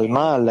inclinación al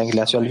mal, la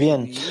inclinación al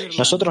bien.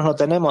 Nosotros no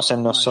tenemos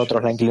en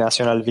nosotros la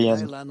inclinación al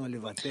bien.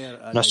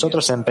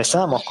 Nosotros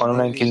empezamos con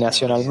una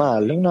inclinación al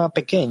mal, una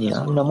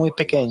muy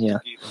pequeña.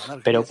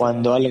 Pero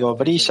cuando algo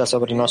brilla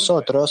sobre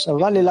nosotros,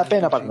 vale la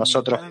pena para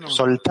nosotros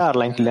soltar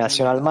la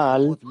inclinación al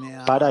mal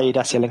para ir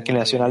hacia la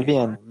inclinación al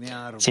bien.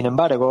 Sin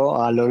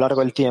embargo, a lo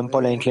largo del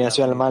tiempo, la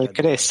inclinación al mal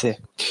crece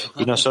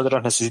y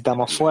nosotros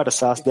necesitamos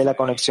fuerzas de la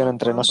conexión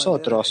entre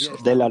nosotros,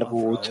 del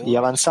arbut, y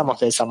avanzamos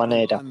de esa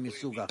manera.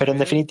 Pero en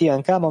definitiva,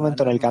 en cada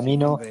momento en el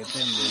camino,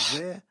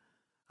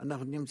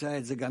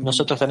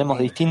 nosotros tenemos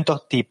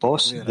distintos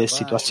tipos de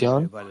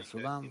situación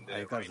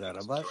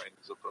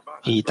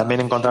y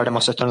también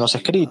encontraremos esto en los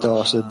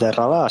escritos de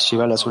Rabash y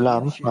Bala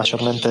Sulam,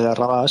 mayormente de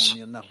Rabash.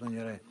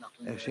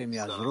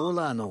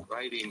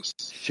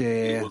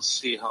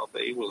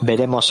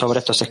 Veremos sobre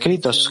estos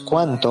escritos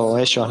cuánto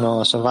ellos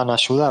nos van a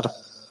ayudar.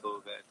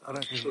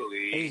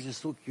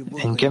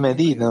 ¿En qué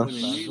medida?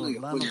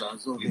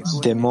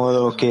 De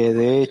modo que,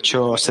 de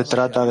hecho, se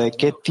trata de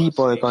qué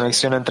tipo de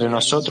conexión entre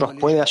nosotros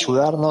puede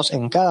ayudarnos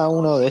en cada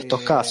uno de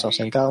estos casos,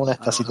 en cada una de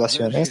estas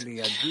situaciones.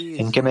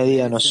 En qué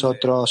medida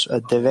nosotros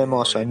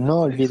debemos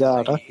no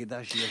olvidar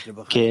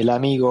que el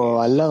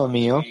amigo al lado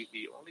mío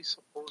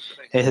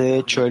es, de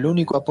hecho, el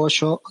único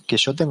apoyo que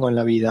yo tengo en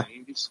la vida.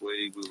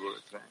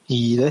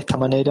 Y de esta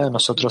manera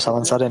nosotros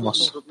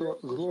avanzaremos.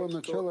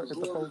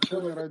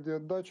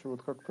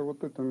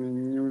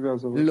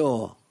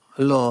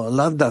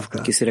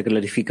 Quisiera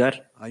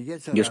clarificar.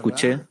 Yo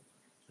escuché,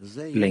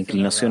 la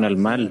inclinación al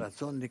mal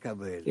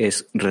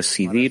es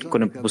recibir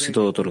con el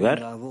propósito de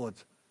otorgar.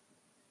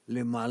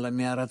 El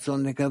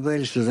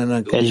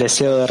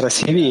deseo de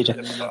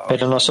recibir,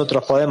 pero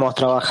nosotros podemos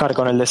trabajar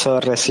con el deseo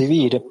de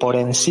recibir por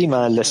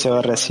encima del deseo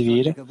de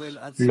recibir,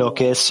 lo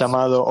que es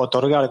llamado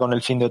otorgar con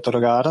el fin de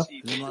otorgar,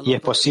 y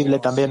es posible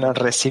también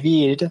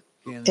recibir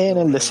en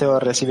el deseo de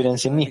recibir en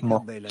sí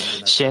mismo,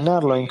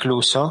 llenarlo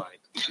incluso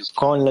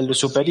con la luz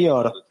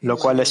superior, lo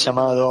cual es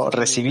llamado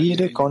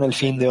recibir con el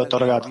fin de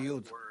otorgar.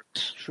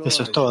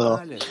 Eso es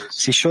todo.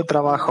 Si yo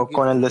trabajo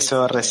con el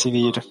deseo de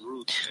recibir,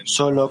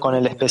 solo con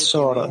el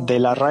espesor de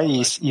la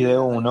raíz y de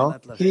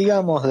 1, y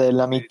digamos de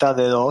la mitad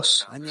de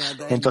 2,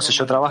 entonces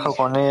yo trabajo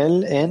con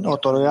él en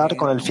otorgar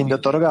con el fin de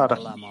otorgar.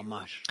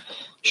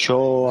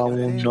 Yo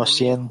aún no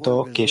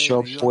siento que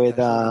yo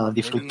pueda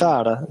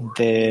disfrutar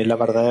de la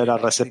verdadera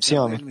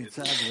recepción.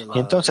 Y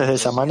entonces de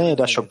esa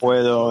manera yo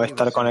puedo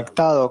estar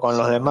conectado con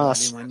los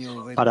demás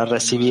para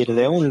recibir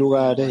de un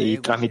lugar y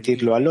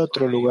transmitirlo al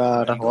otro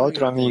lugar o a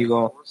otro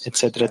amigo,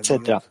 etcétera,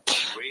 etcétera.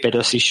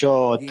 Pero si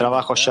yo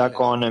trabajo ya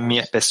con mi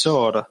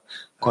espesor,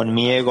 con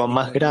mi ego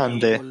más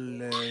grande,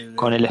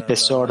 con el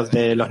espesor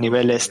de los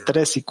niveles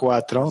 3 y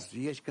 4,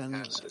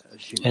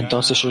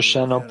 entonces yo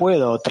ya no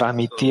puedo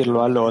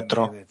transmitirlo al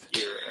otro.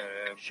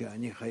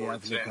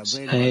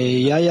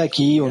 Y hay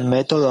aquí un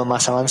método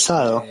más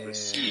avanzado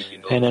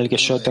en el que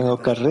yo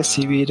tengo que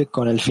recibir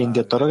con el fin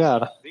de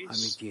otorgar.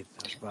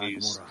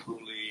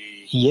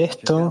 Y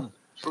esto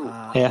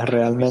es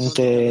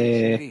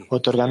realmente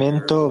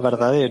otorgamiento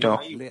verdadero,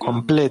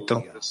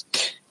 completo,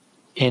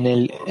 en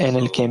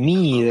el que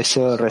mi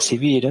deseo de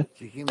recibir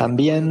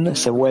también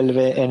se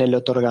vuelve en el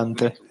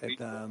otorgante.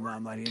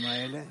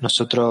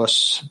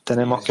 Nosotros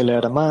tenemos que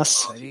leer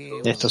más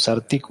de estos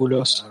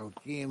artículos,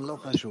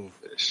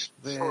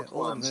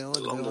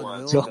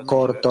 los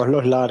cortos,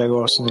 los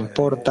largos, no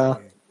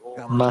importa,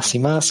 más y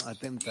más.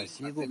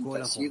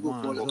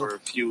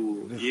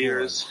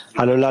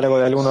 A lo largo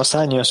de algunos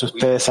años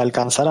ustedes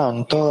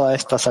alcanzarán toda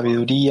esta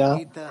sabiduría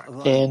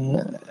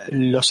en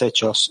los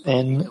hechos,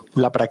 en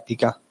la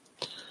práctica.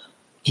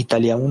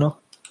 Italia 1.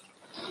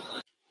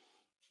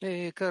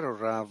 Caro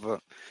Rav,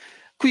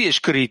 qui è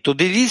scritto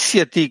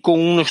deliziati con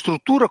una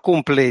struttura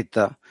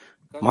completa,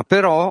 ma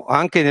però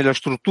anche nella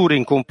struttura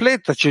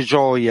incompleta c'è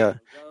gioia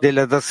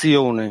della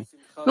dazione.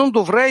 Non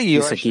dovrei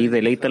io Dice aquí,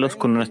 deleítalos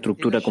con una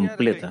estructura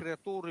completa,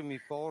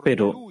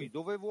 pero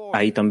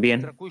ahí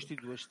también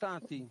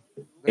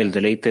el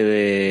deleite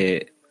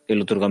de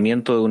el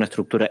otorgamiento de una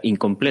estructura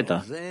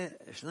incompleta.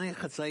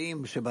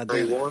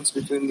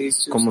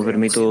 ¿Cómo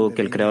permito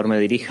que el Creador me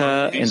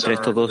dirija entre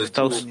estos dos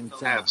estados?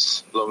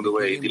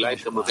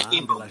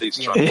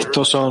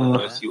 Estos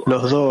son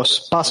los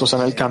dos pasos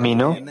en el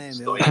camino.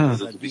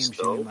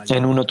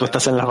 En uno tú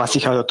estás en las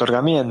vasijas de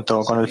otorgamiento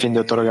con el fin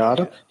de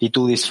otorgar y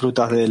tú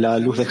disfrutas de la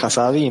luz de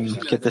Hasadim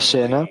que te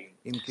llena.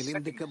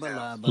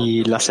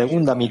 Y la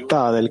segunda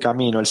mitad del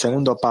camino, el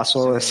segundo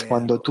paso, es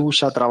cuando tú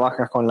ya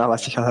trabajas con las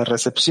vasijas de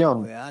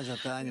recepción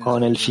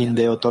con el fin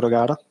de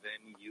otorgar.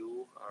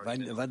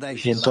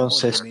 Y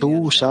entonces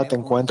tú ya te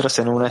encuentras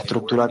en una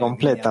estructura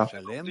completa.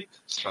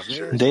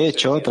 De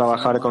hecho,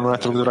 trabajar con una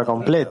estructura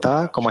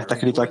completa, como está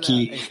escrito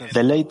aquí,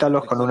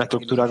 deleítalos con una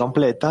estructura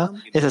completa,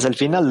 ese es el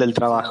final del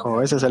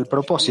trabajo, ese es el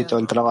propósito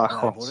del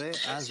trabajo.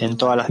 En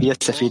todas las 10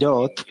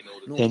 sefirot,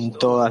 en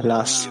todas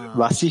las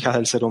vasijas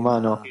del ser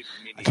humano,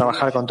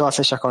 trabajar con todas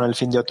ellas con el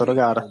fin de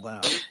otorgar.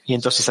 Y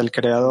entonces el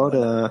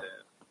Creador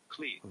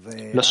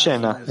los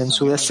llena en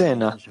su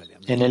decena,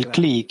 en el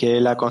cli que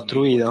Él ha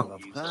construido.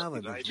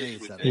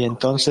 Y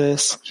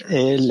entonces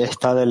Él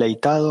está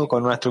deleitado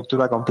con una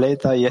estructura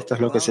completa y esto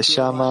es lo que se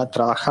llama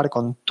trabajar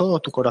con todo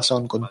tu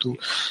corazón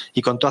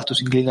y con todas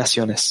tus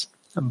inclinaciones.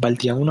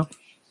 Baltia 1.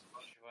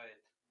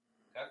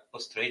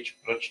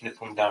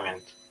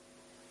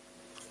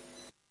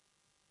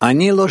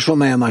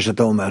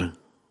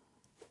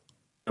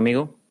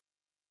 Amigo.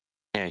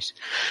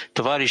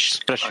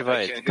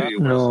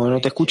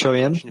 No te escucho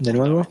bien. De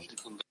nuevo.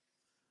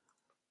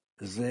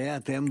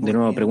 De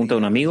nuevo, pregunta a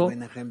un amigo.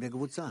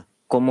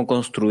 ¿Cómo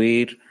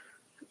construir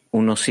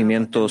unos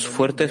cimientos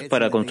fuertes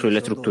para construir la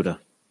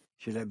estructura?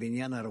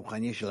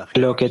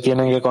 Lo que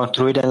tienen que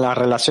construir en las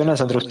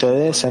relaciones entre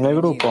ustedes en el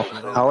grupo.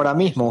 Ahora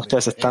mismo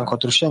ustedes están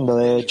construyendo,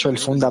 de hecho, el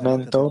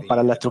fundamento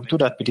para la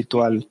estructura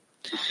espiritual.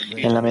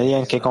 En la medida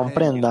en que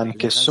comprendan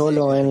que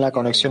solo en la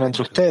conexión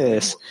entre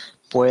ustedes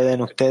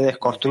pueden ustedes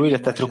construir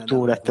esta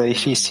estructura, este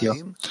edificio,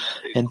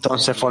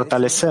 entonces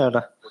fortalecer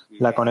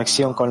la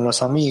conexión con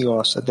los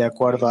amigos de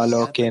acuerdo a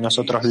lo que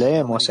nosotros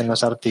leemos en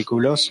los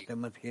artículos.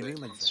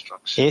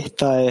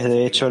 Esta es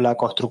de hecho la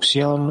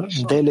construcción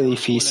del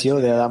edificio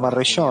de Adama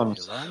Rishon.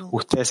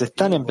 Ustedes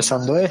están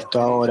empezando esto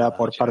ahora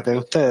por parte de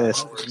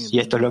ustedes, y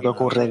esto es lo que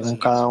ocurre con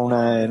cada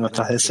una de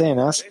nuestras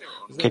decenas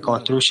que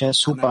construyen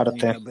su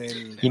parte,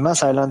 y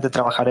más adelante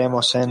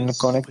trabajaremos en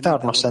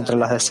conectarnos entre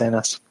las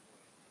decenas.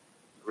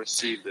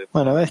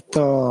 Bueno,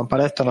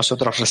 para esto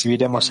nosotros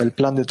recibiremos el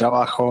plan de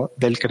trabajo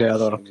del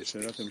Creador.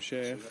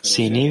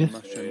 Sinid.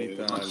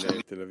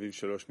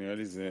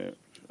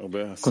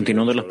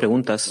 Continuando las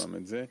preguntas,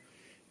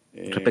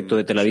 respecto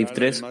de Tel Aviv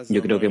 3,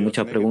 yo creo que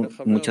muchas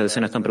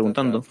decenas están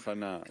preguntando.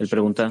 Él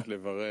pregunta,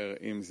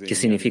 ¿qué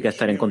significa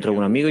estar en contra de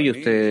un amigo? Y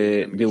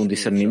usted dio un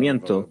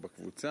discernimiento.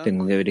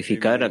 Tengo que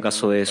verificar,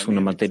 ¿acaso es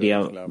una materia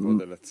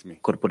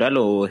corporal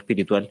o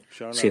espiritual?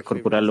 Si es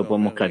corporal lo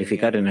podemos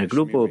clarificar en el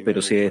grupo,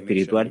 pero si es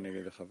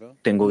espiritual,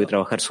 tengo que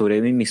trabajar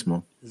sobre mí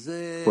mismo.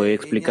 ¿Puede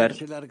explicar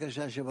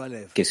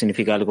qué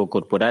significa algo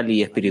corporal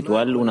y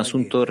espiritual, un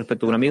asunto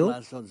respecto a un amigo?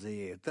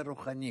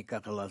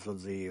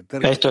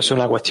 Esto es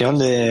una cuestión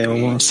de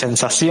una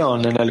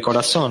sensación en el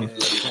corazón.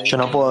 Yo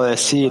no puedo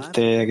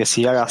decirte que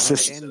si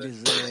haces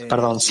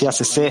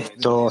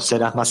esto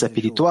serás más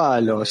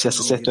espiritual, o si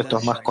haces esto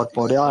es más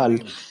corporal.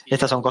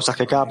 Estas son cosas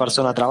que cada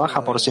persona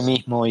trabaja por sí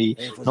mismo y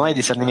no hay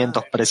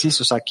discernimientos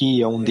precisos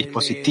aquí o un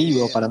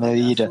dispositivo para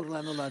medir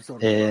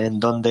en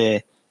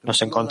dónde nos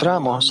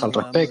encontramos al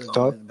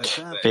respecto,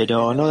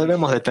 pero no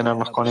debemos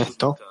detenernos con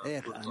esto.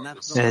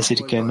 Es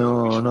decir, que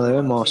no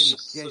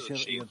debemos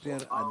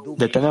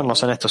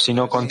detenernos en esto,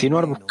 sino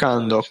continuar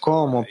buscando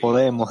cómo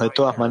podemos de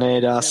todas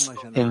maneras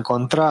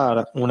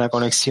encontrar una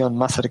conexión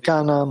más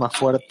cercana, más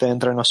fuerte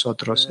entre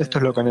nosotros. Esto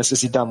es lo que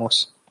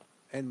necesitamos.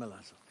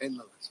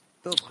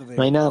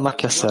 No hay nada más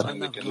que hacer.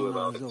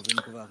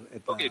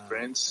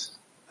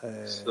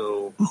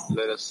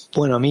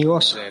 Bueno,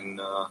 amigos,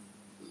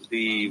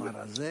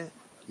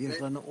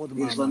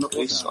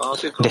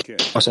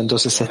 dejemos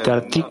entonces este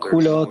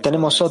artículo.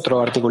 Tenemos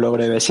otro artículo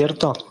breve,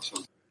 ¿cierto?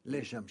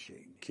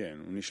 כן,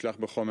 הוא נשלח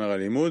בחומר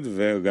הלימוד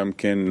וגם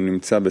כן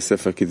נמצא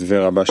בספר כתבי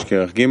רבש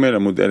כרך ג'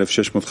 עמוד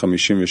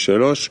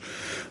 1653,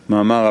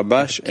 מאמר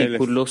רבש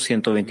Artículo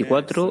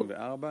 124,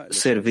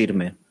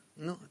 servirme.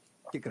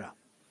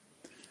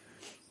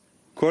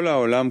 כל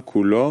העולם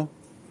כולו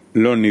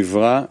לא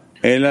נברא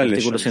אלא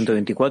Artículo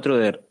 124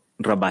 de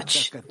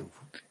Rabash,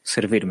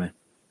 servirme.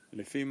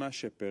 לפי מה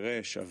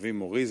שפרש אבי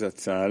מורי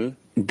זצ"ל,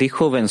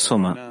 Dijo Ben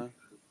Soma,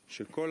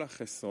 שכל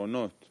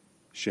החסרונות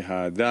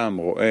שהאדם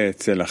רואה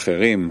אצל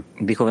אחרים,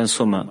 dijo Ben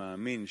Soma,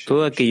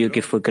 todo aquello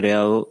que fue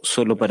creado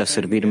solo para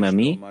servirme a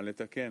mí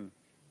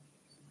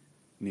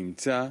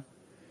נמצא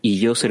y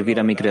yo servir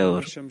a mi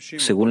Creador.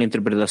 Según la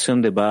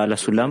interpretación de Baal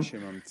HaSulam,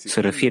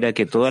 se refiere a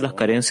que todas las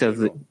carencias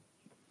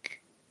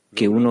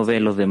que uno ve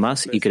en los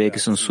demás y cree que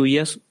son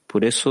suyas,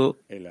 por eso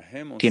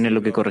tiene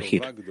lo que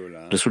corregir.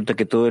 Resulta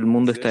que todo el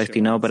mundo está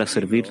destinado para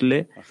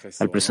servirle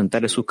al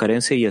presentarle sus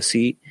carencias y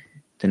así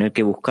tener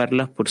que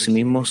buscarlas por sí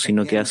mismos,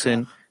 sino que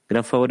hacen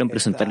gran favor en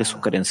presentarle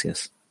sus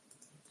carencias.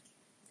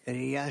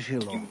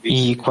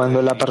 Y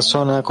cuando la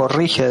persona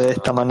corrige de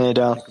esta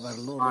manera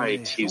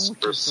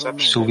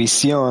su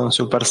visión,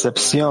 su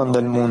percepción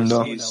del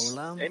mundo,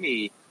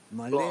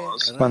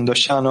 cuando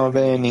ya no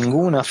ve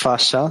ninguna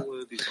falla,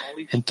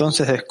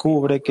 entonces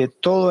descubre que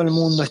todo el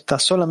mundo está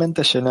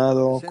solamente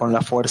llenado con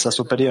la fuerza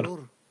superior.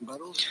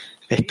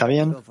 ¿Está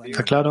bien?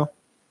 ¿Está claro?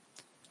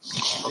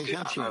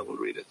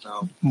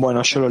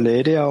 Bueno, yo lo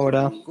leeré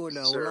ahora.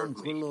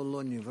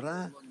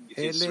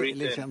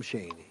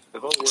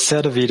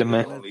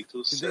 Servirme.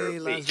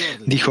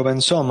 Dijo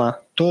Ben Soma,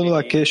 todo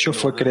aquello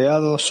fue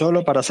creado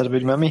solo para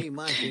servirme a mí,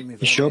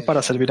 y yo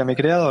para servir a mi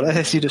Creador, es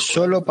decir,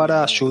 solo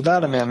para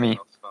ayudarme a mí.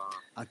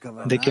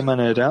 ¿De qué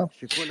manera?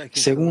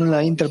 Según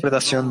la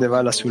interpretación de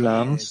Baal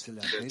HaSulam,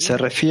 se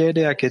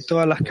refiere a que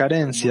todas las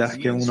carencias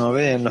que uno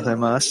ve en los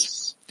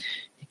demás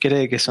y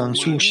cree que son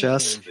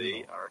suyas,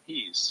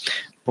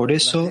 por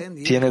eso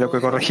tiene lo que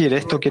corregir.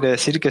 Esto quiere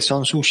decir que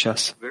son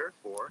suyas.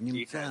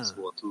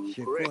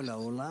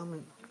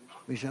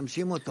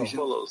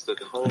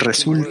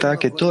 Resulta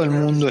que todo el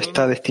mundo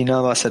está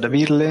destinado a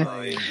servirle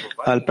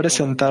al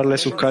presentarle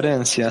sus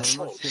carencias,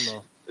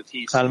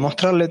 al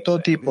mostrarle todo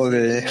tipo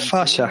de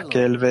fallas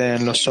que él ve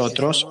en los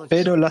otros,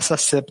 pero las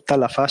acepta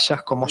las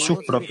fallas como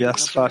sus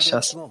propias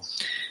fallas,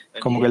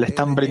 como que le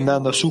están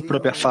brindando sus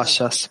propias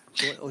fallas,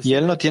 y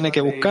él no tiene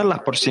que buscarlas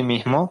por sí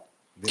mismo,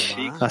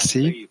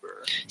 así,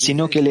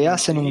 sino que le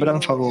hacen un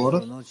gran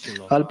favor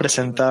al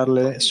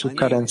presentarle sus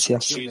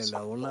carencias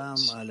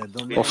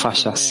o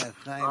fallas.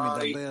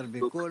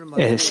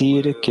 Es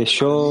decir, que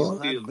yo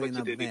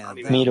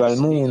miro al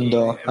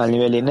mundo a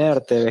nivel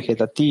inerte,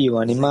 vegetativo,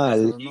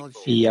 animal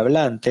y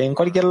hablante, en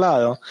cualquier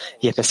lado,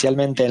 y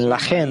especialmente en la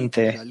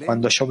gente,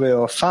 cuando yo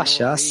veo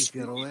fallas,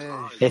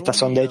 estas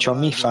son de hecho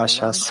mis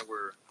fallas.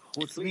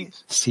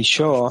 Si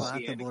yo,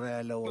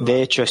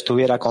 de hecho,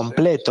 estuviera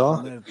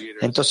completo,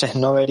 entonces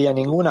no vería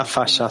ninguna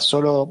falla,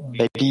 solo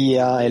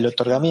vería el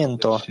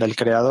otorgamiento del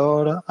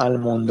Creador al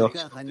mundo.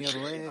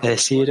 Es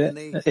decir,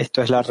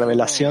 esto es la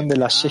revelación de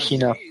la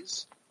Shejina.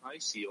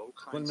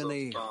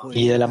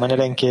 Y de la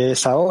manera en que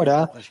es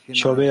ahora,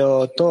 yo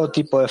veo todo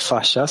tipo de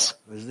fallas.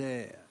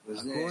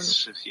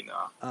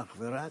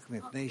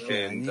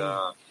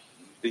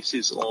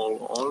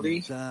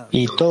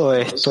 Y todo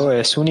esto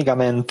es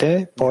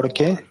únicamente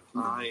porque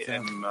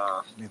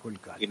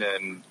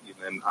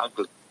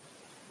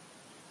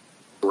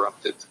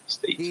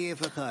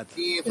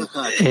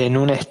en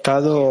un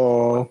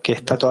estado que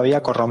está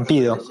todavía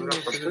corrompido.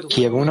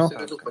 Kiev 1.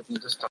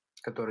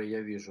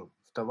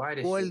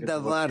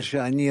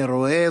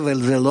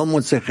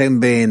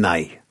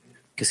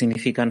 ¿Qué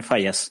significan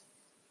fallas?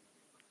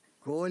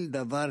 Lo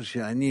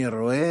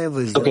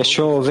que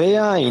yo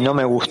vea y no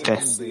me guste.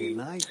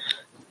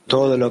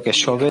 Todo lo que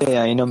yo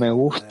vea y no me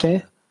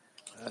guste,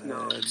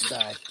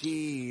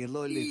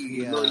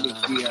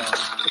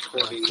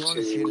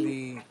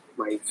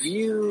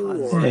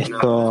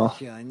 esto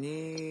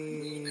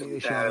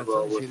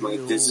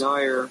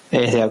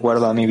es de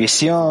acuerdo a mi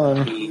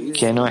visión,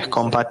 que no es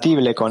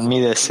compatible con mi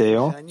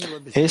deseo.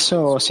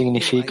 Eso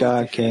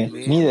significa que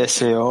mi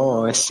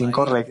deseo es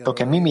incorrecto,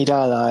 que mi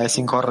mirada es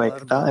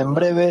incorrecta. En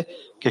breve,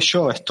 que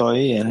yo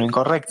estoy en lo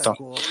incorrecto.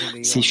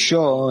 Si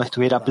yo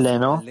estuviera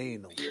pleno,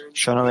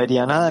 yo no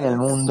vería nada en el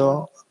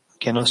mundo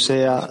que no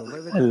sea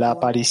la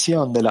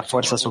aparición de la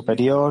fuerza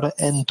superior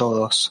en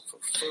todos,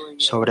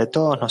 sobre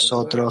todos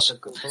nosotros,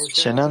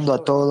 llenando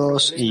a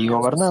todos y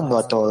gobernando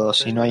a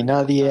todos, y no hay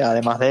nadie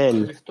además de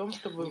él.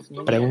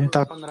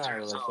 Pregunta.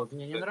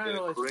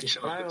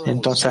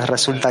 Entonces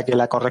resulta que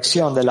la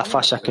corrección de las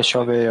fallas que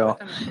yo veo,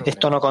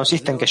 esto no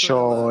consiste en que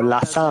yo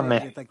las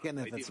ame.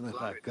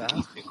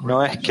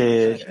 No es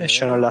que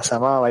yo no las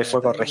amaba y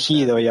fue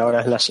corregido y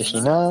ahora es la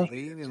Shejina.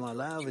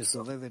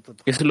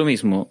 Es lo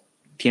mismo.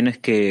 Tienes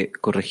que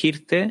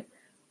corregirte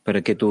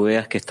para que tú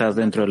veas que estás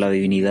dentro de la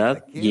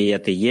divinidad y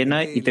ella te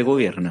llena y te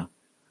gobierna.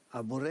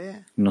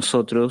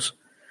 Nosotros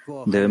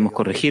debemos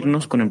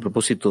corregirnos con el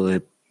propósito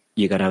de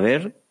llegar a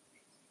ver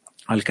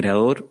al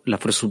Creador, la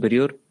fuerza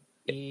superior,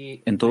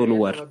 en todo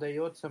lugar.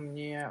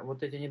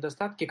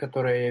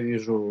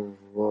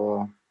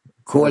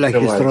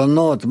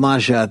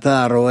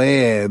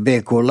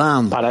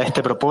 Para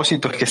este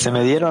propósito es que se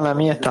me dieron a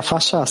mí estas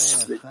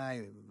fallas.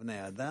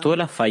 Todas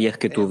las fallas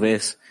que tú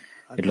ves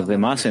en los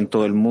demás, en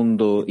todo el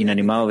mundo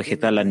inanimado,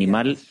 vegetal,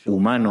 animal,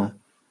 humano,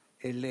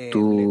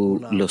 tú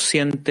lo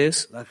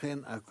sientes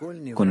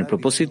con el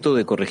propósito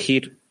de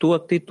corregir tu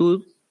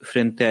actitud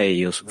frente a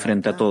ellos,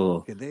 frente a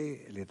todo,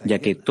 ya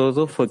que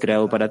todo fue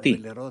creado para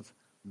ti.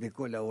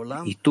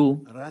 Y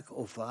tú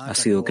has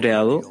sido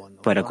creado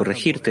para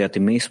corregirte a ti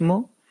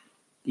mismo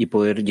y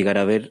poder llegar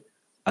a ver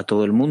a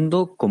todo el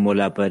mundo como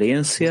la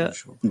apariencia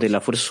de la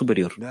fuerza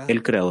superior,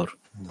 el Creador.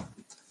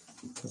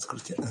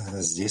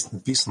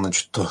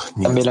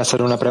 También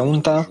hacer una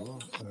pregunta.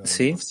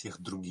 Sí.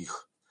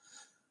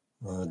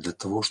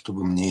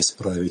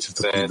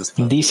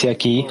 Dice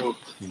aquí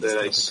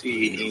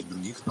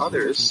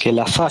que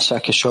las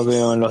fallas que yo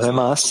veo en los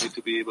demás,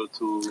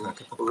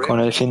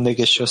 con el fin de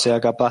que yo sea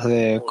capaz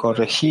de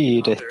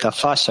corregir esta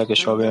falla que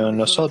yo veo en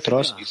los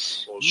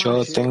otros,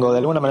 yo tengo de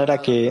alguna manera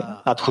que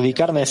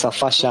adjudicarme esa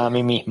falla a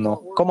mí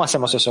mismo. ¿Cómo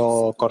hacemos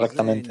eso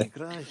correctamente?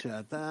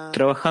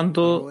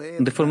 Trabajando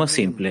de forma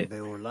simple.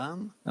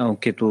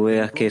 Aunque tú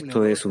veas que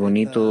esto es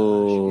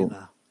bonito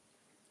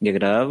y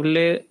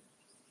agradable,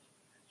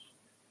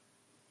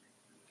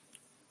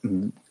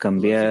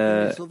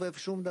 cambiar,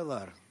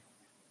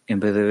 en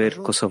vez de ver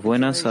cosas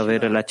buenas, a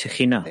ver a la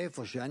Shejina.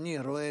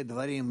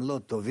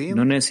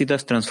 No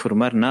necesitas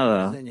transformar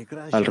nada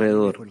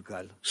alrededor,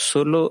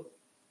 solo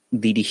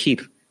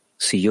dirigir.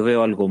 Si yo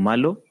veo algo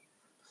malo,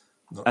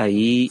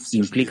 ahí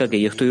implica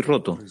que yo estoy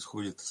roto.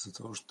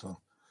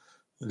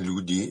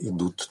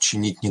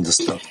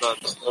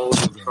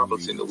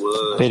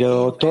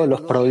 Pero todos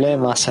los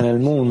problemas en el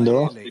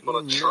mundo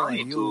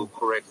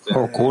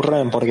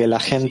ocurren porque la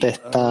gente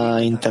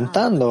está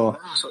intentando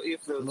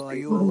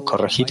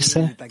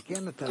corregirse.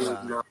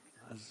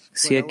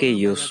 Si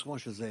aquellos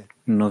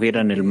no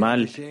vieran el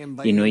mal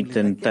y no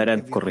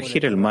intentaran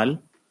corregir el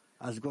mal,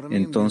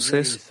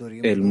 entonces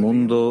el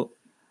mundo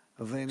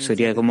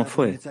sería como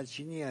fue.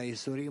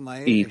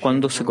 ¿Y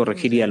cuándo se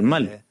corregiría el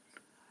mal?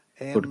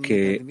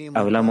 Porque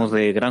hablamos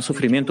de gran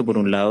sufrimiento por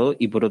un lado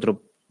y por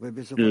otro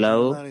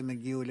lado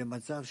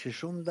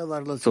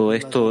todo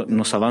esto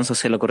nos avanza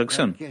hacia la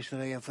corrección,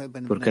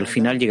 porque al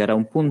final llegará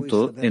un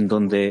punto en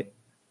donde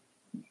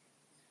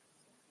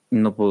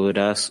no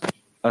podrás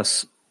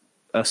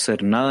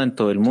hacer nada en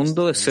todo el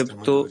mundo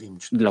excepto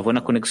las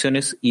buenas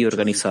conexiones y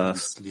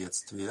organizadas.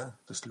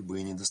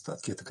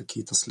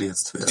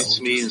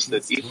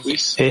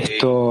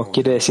 Esto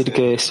quiere decir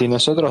que si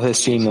nosotros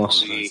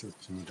decimos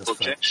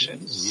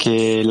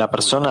que la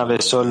persona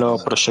ve solo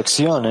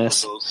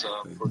proyecciones,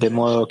 de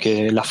modo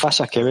que las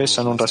fallas que ve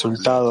son un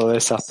resultado de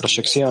esas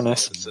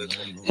proyecciones.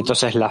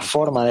 Entonces la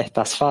forma de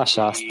estas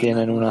fallas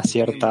tiene una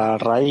cierta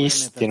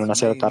raíz,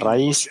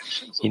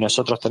 y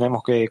nosotros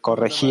tenemos que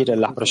corregir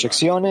las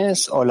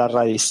proyecciones o la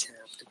raíz.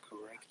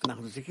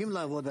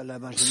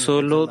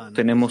 Solo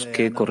tenemos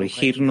que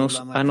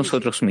corregirnos a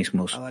nosotros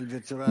mismos,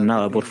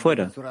 nada por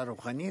fuera.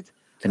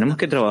 Tenemos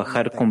que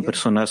trabajar con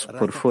personas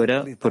por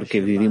fuera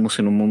porque vivimos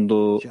en un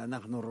mundo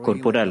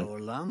corporal,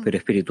 pero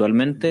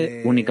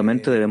espiritualmente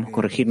únicamente debemos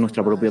corregir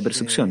nuestra propia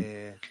percepción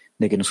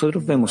de que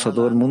nosotros vemos a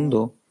todo el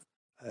mundo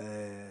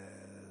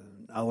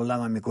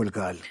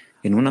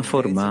en una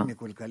forma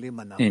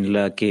en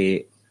la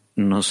que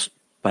nos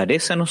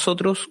parece a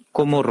nosotros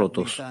como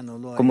roto,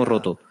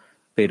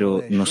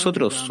 pero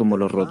nosotros somos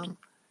los rotos,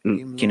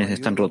 quienes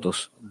están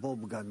rotos.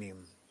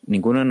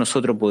 Ninguno de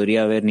nosotros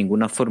podría haber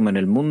ninguna forma en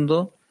el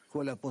mundo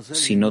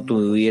si no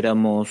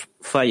tuviéramos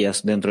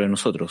fallas dentro de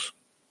nosotros.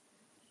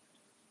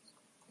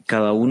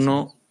 Cada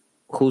uno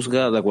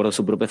juzga de acuerdo a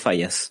sus propias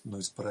fallas.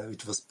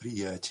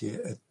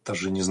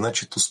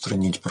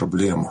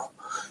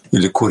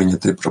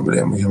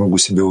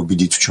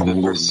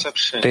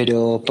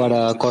 Pero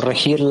para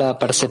corregir la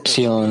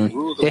percepción,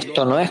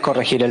 ¿esto no es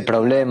corregir el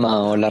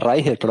problema o la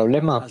raíz del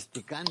problema?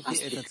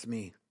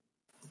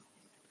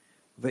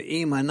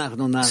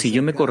 Si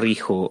yo me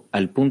corrijo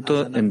al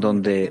punto en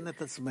donde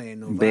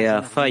no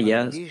vea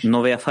fallas,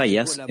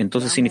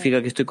 entonces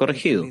significa que estoy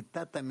corregido.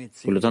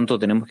 Por lo tanto,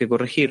 tenemos que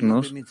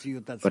corregirnos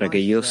para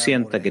que yo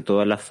sienta que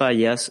todas las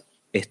fallas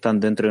están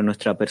dentro de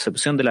nuestra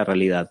percepción de la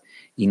realidad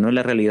y no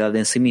la realidad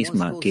en sí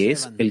misma, que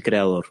es el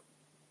Creador.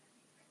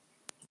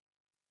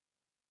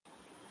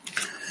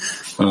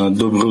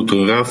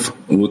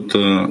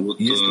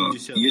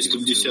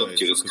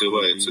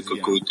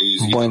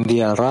 Buen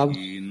día, Rab.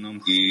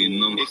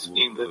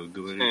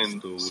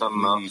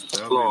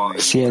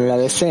 Si en la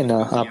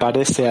decena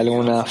aparece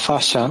alguna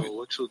falla,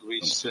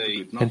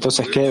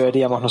 entonces, ¿qué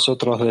deberíamos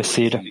nosotros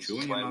decir?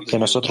 ¿Que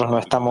nosotros no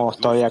estamos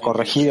todavía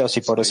corregidos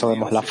y por eso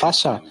vemos la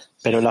falla?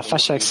 Pero la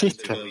falla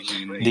existe.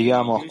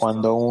 Digamos,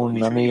 cuando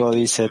un amigo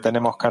dice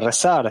tenemos que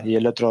rezar y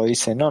el otro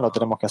dice no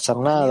tenemos que hacer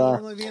nada,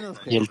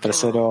 y el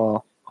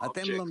tercero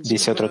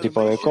dice otro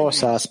tipo de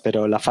cosas,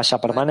 pero la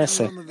falla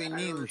permanece.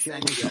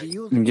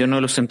 Yo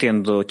no los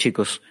entiendo,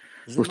 chicos.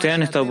 Ustedes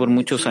han estado por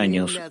muchos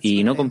años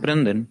y no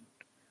comprenden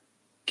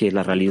que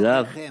la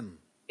realidad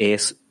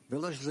es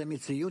lo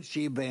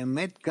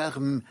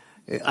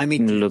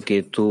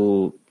que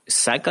tú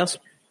sacas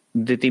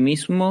de ti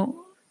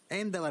mismo,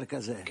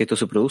 que esto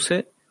se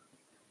produce,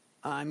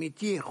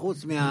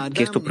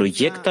 que esto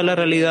proyecta la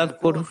realidad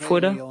por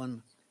fuera.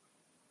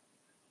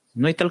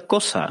 No hay tal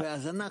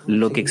cosa.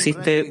 Lo que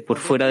existe por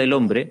fuera del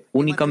hombre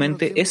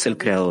únicamente es el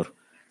Creador.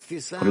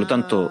 Por lo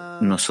tanto,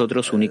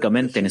 nosotros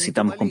únicamente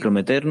necesitamos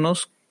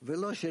comprometernos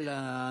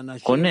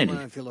con Él.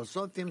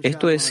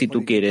 Esto es si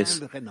tú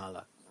quieres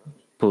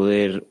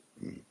poder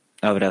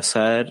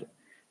abrazar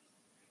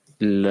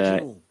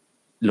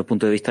los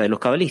puntos de vista de los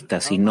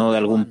cabalistas y no de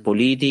algún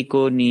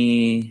político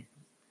ni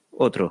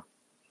otro.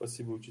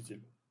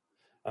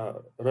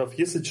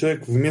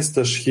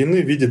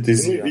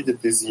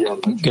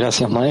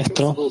 Gracias,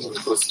 maestro.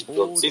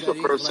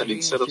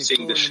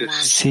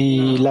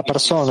 Si la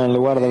persona, en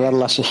lugar de ver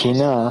la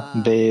Shejinah,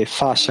 ve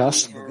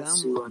fallas,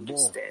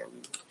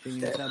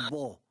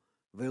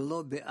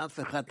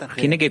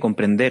 tiene que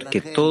comprender que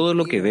todo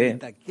lo que ve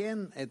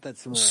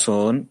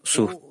son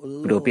sus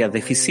propias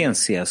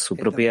deficiencias, su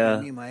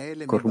propia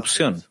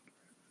corrupción.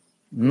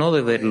 No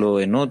de verlo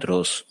en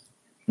otros,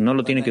 no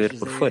lo tiene que ver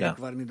por fuera.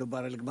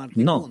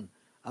 No.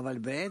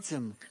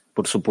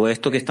 Por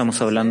supuesto que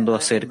estamos hablando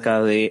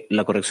acerca de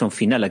la corrección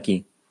final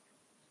aquí,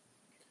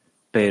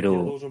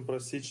 pero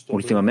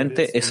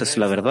últimamente esa es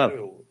la verdad.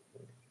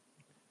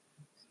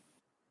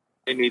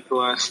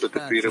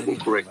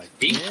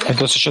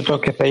 Entonces yo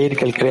tengo que pedir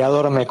que el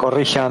Creador me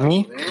corrija a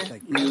mí.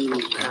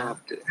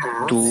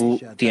 Tú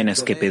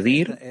tienes que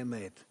pedir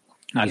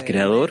al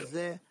Creador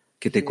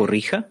que te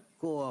corrija.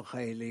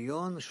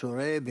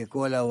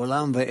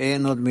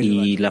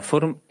 Y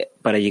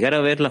para llegar a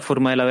ver la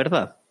forma de la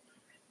verdad.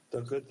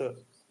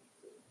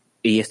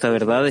 Y esta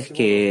verdad es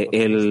que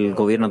Él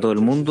gobierna todo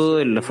el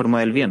mundo en la forma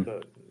del bien.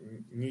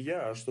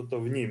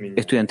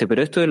 Estudiante,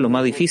 pero esto es lo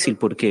más difícil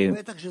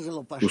porque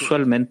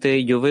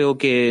usualmente yo veo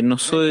que no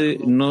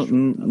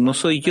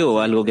soy yo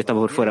algo que está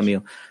por fuera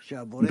mío.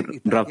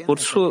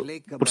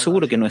 Por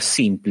seguro que no es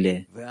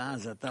simple.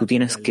 Tú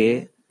tienes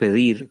que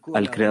pedir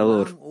al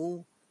Creador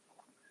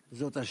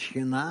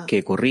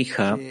que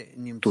corrija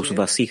tus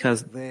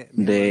vasijas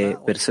de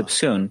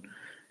percepción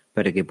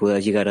para que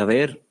puedas llegar a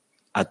ver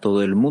a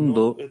todo el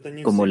mundo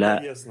como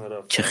la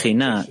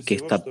Shejinah que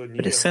está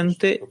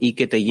presente y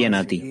que te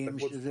llena a ti.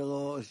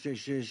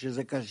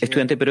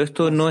 Estudiante, pero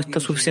esto no está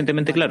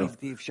suficientemente claro.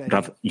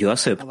 Rav, yo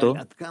acepto,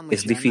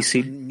 es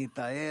difícil,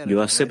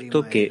 yo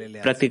acepto que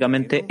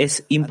prácticamente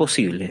es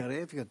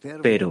imposible,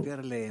 pero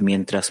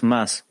mientras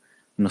más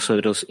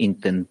nosotros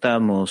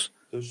intentamos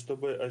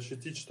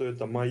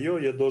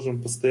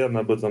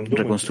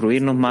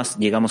reconstruirnos más,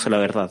 llegamos a la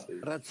verdad.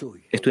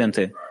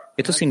 Estudiante,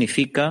 ¿esto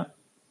significa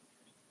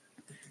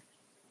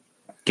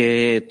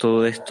que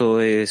todo esto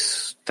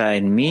está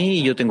en mí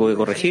y yo tengo que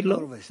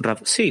corregirlo?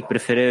 Sí,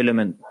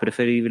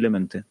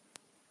 preferiblemente.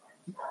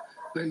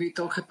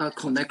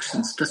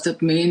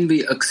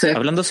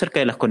 Hablando acerca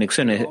de las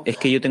conexiones, ¿es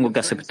que yo tengo que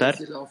aceptar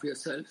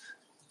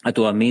a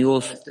tus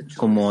amigos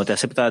como te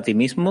aceptas a ti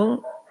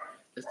mismo?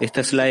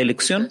 ¿Esta es la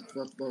elección?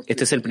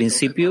 ¿Este es el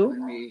principio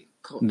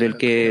del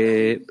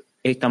que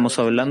estamos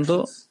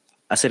hablando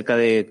acerca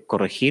de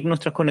corregir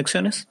nuestras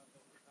conexiones?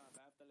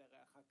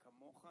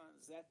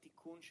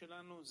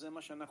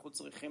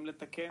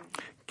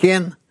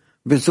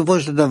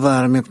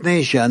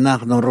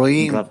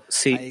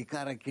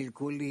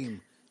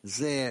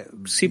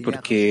 Sí,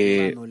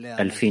 porque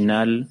al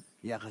final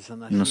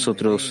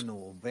nosotros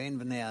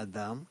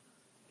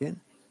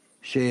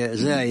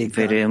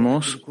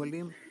veremos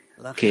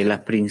que las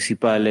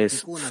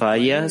principales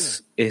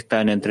fallas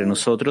están entre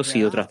nosotros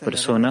y otras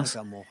personas.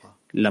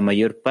 La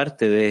mayor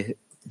parte de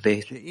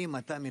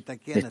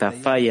estas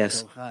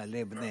fallas.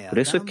 Por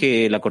eso es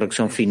que la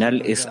corrección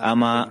final es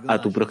ama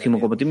a tu prójimo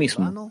como a ti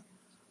mismo.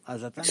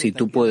 Si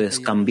tú puedes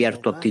cambiar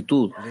tu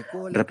actitud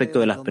respecto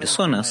de las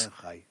personas,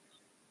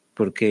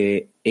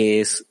 porque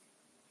es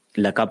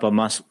la capa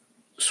más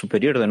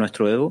superior de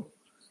nuestro ego,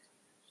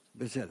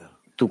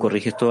 tú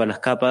corriges todas las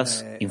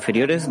capas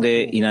inferiores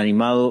de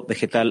inanimado,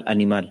 vegetal,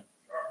 animal.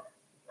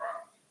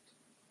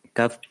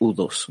 CAF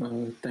U2.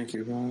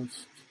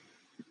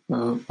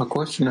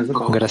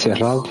 Gracias,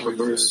 Rab.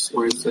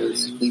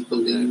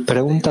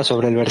 Pregunta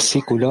sobre el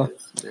versículo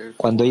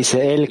cuando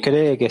dice él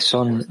cree que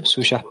son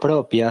suyas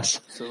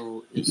propias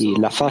y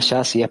las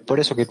fallas, y es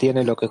por eso que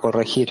tiene lo que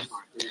corregir.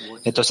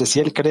 Entonces, si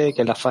él cree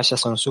que las fallas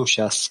son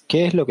suyas,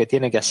 ¿qué es lo que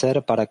tiene que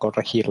hacer para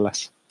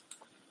corregirlas?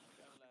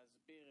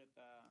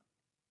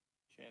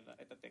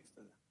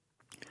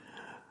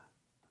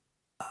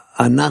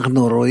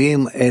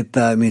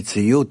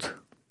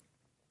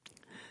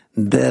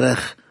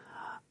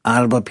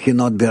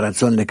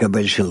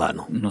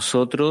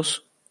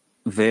 Nosotros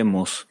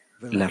vemos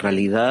la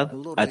realidad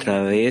a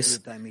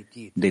través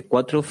de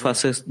 4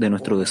 fases de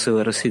nuestro deseo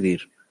de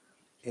recibir.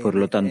 Por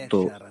lo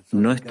tanto,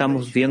 no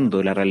estamos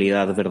viendo la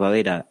realidad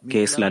verdadera,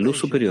 que es la luz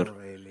superior.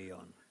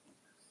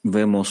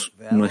 Vemos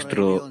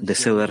nuestro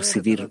deseo de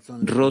recibir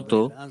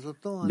roto,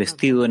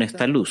 vestido en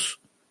esta luz.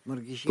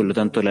 Por lo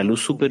tanto, la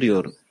luz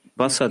superior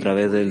pasa a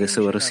través del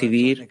deseo de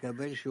recibir.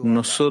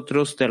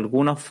 Nosotros de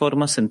alguna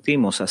forma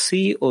sentimos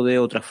así o de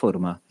otra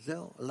forma.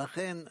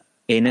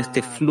 En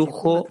este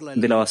flujo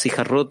de la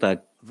vasija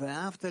rota.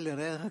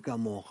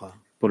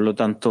 Por lo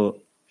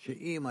tanto,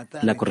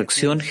 la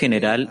corrección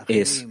general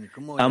es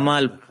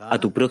ama a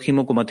tu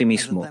prójimo como a ti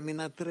mismo.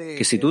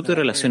 Que si tú te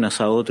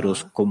relacionas a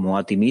otros como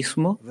a ti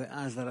mismo,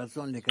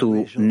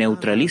 tú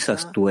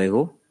neutralizas tu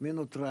ego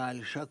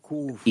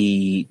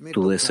y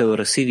tu deseo de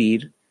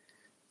recibir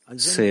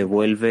se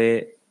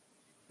vuelve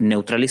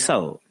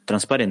neutralizado,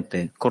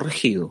 transparente,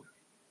 corregido.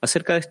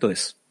 Acerca de esto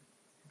es.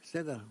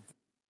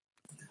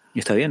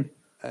 ¿Está bien?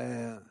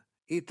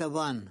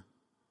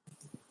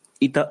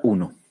 Ita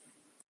 1.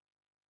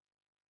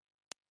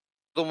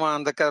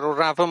 Domanda, caro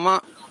Rafa,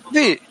 ma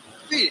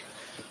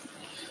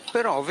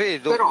però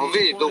vedo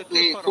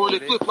che con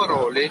le tue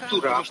parole tu,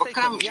 Rafa,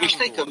 mi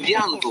stai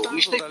cambiando,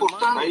 mi stai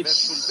portando.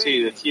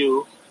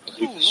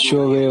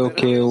 Yo veo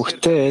que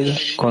usted,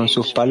 con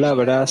sus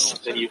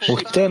palabras,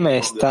 usted me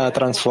está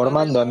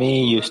transformando a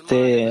mí y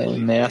usted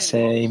me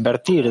hace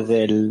invertir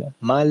del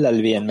mal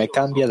al bien, me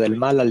cambia del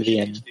mal al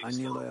bien.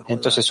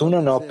 Entonces,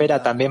 ¿uno no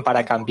opera también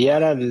para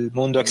cambiar al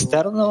mundo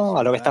externo,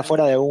 a lo que está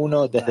fuera de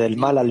uno, desde el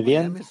mal al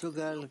bien?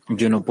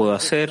 Yo no puedo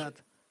hacer,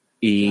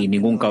 y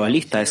ningún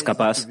cabalista es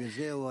capaz,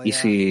 y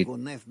si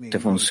te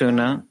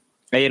funciona,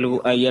 hay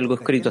algo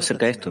escrito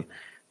acerca de esto.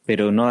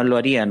 Pero no lo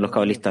harían los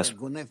cabalistas,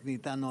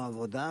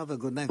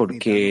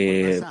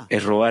 porque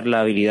es robar la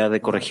habilidad de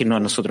corregirnos a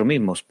nosotros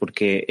mismos,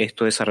 porque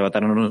esto es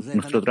arrebatarnos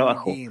nuestro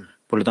trabajo,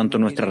 por lo tanto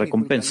nuestra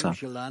recompensa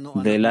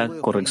de la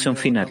corrección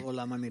final.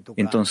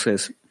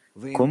 Entonces,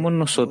 ¿cómo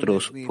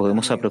nosotros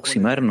podemos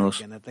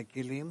aproximarnos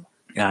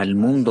al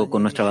mundo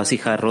con nuestra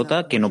vasija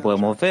rota que no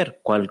podemos ver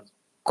cuál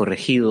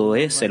corregido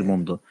es el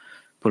mundo?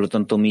 Por lo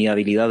tanto, mi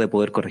habilidad de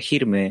poder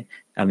corregirme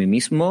a mí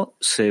mismo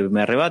se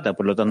me arrebata.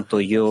 Por lo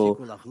tanto, yo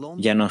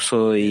ya no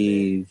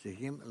soy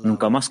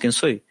nunca más quien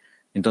soy.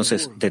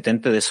 Entonces,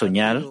 detente de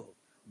soñar.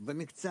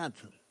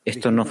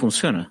 Esto no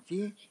funciona.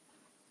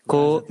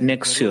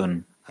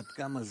 Conexión.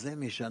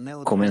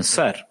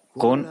 Comenzar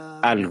con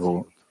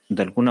algo,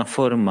 de alguna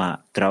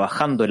forma,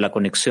 trabajando en la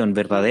conexión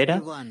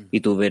verdadera,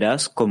 y tú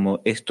verás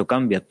cómo esto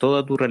cambia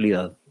toda tu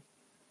realidad.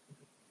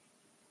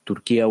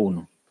 Turquía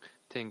 1.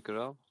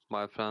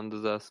 My friend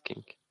is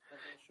asking,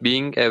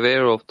 being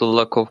aware of the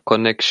lack of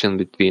connection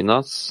between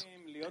us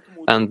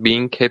and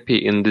being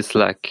happy in this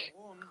lack,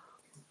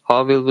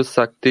 how will we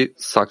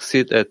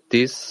succeed at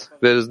this?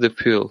 Where is the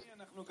fuel?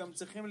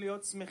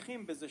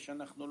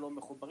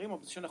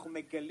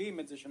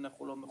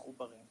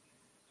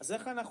 אז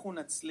איך אנחנו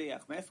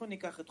נצליח? מאיפה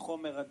ניקח את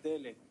חומר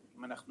הדלק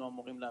אם אנחנו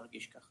אמורים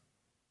להרגיש כך?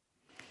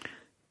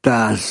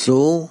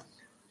 תעשו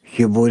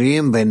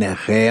חיבורים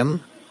ביניכם.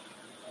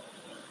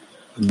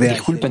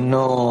 Disculpen,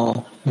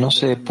 no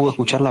se pudo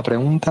escuchar la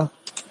pregunta.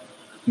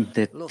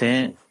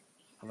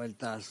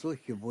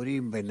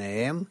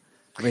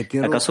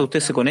 ¿Acaso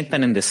ustedes se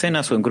conectan en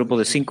decenas o en grupos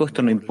de 5?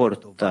 Esto no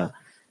importa.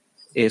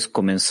 Es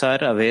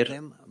comenzar a ver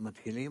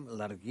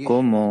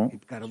cómo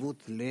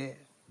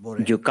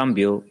yo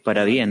cambio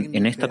para bien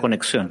en esta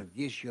conexión.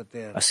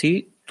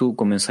 Así tú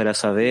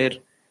comenzarás a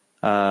ver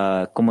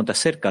cómo te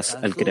acercas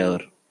al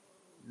Creador.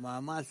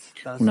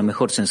 Una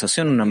mejor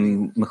sensación,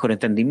 un mejor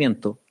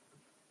entendimiento.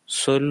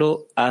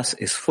 Solo haz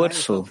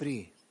esfuerzo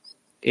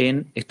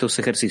en estos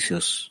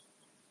ejercicios.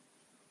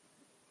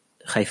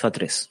 Haifa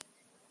 3.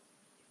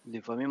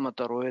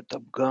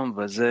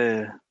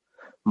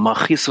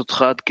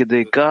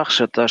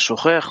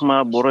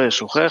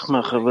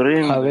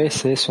 A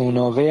veces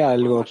uno ve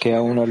algo que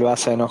a uno lo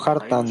hace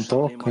enojar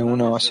tanto que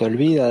uno se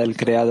olvida del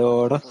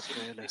Creador,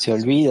 se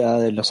olvida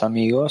de los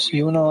amigos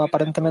y uno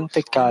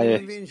aparentemente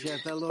cae.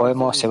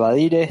 ¿Podemos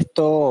evadir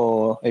esto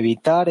o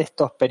evitar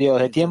estos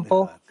periodos de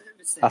tiempo?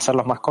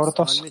 ¿Hacerlos más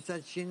cortos?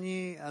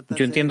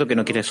 Yo entiendo que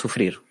no quieres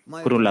sufrir,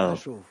 por un lado,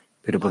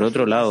 pero por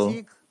otro lado,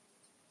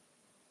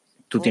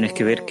 tú tienes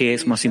que ver qué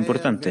es más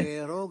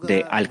importante,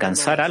 de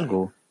alcanzar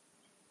algo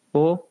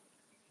o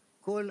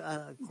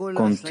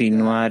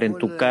continuar en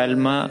tu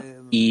calma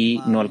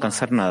y no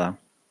alcanzar nada.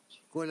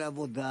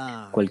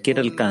 Cualquier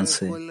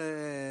alcance,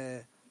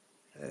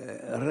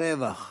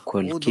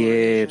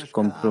 cualquier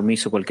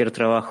compromiso, cualquier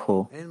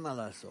trabajo,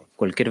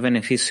 cualquier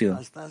beneficio,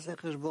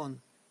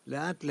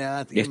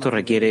 esto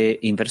requiere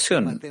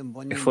inversión,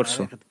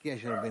 esfuerzo.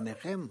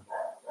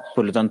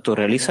 Por lo tanto,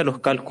 realiza los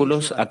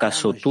cálculos.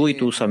 ¿Acaso tú y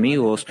tus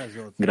amigos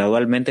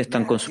gradualmente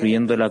están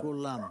construyendo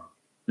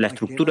la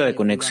estructura de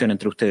conexión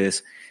entre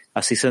ustedes?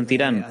 Así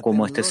sentirán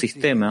cómo este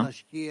sistema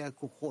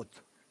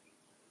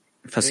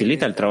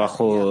facilita el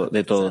trabajo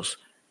de todos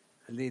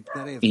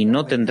y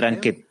no tendrán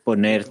que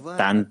poner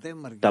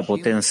tanta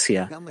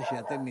potencia.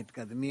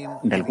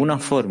 De alguna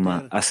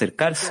forma,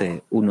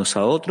 acercarse unos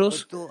a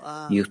otros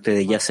y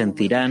ustedes ya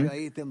sentirán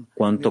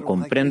cuánto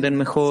comprenden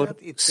mejor,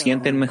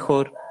 sienten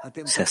mejor,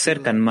 se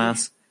acercan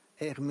más.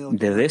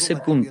 Desde ese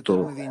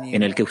punto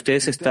en el que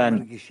ustedes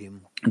están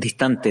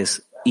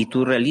distantes y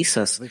tú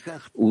realizas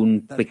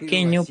un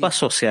pequeño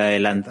paso hacia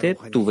adelante,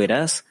 tú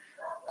verás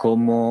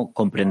cómo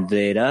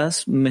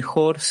comprenderás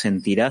mejor,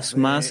 sentirás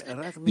más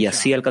y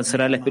así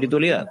alcanzarás la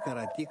espiritualidad.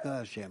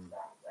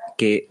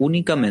 Que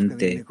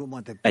únicamente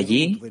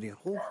allí,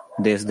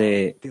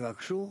 desde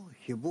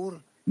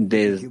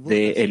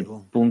el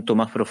punto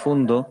más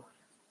profundo,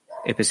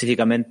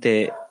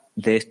 específicamente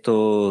de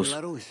estos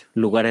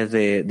lugares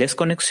de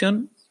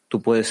desconexión,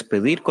 tú puedes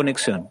pedir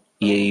conexión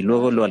y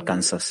luego lo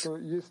alcanzas.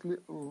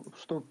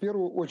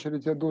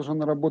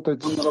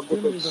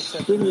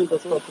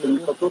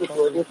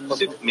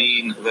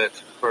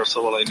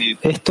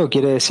 Esto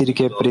quiere decir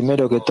que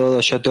primero que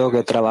todo yo tengo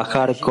que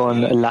trabajar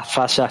con las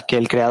fallas que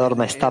el Creador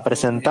me está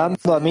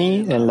presentando a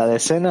mí en la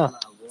decena.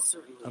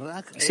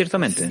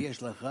 Ciertamente,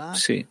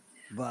 sí.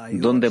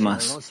 ¿Dónde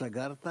más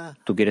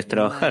tú quieres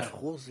trabajar?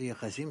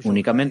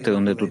 Únicamente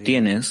donde tú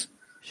tienes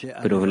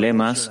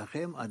problemas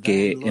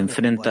que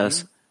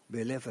enfrentas,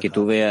 que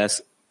tú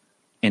veas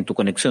en tu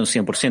conexión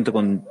 100%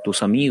 con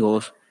tus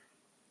amigos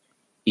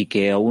y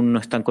que aún no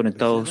están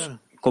conectados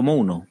como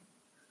uno.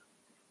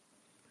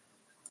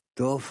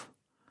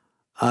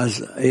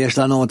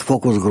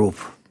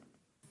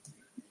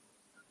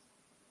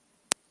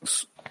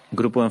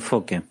 Grupo de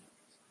enfoque.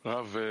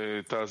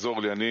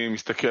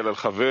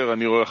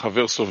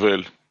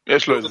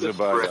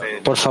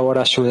 Por favor,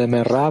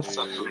 ayúdeme, Rab.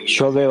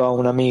 Yo veo a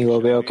un amigo,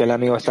 veo que el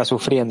amigo está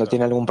sufriendo,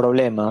 tiene algún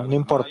problema, no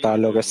importa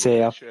lo que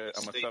sea.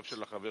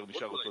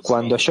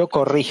 Cuando yo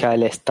corrija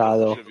el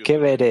estado, ¿qué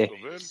veré?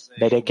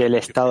 ¿Veré que el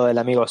estado del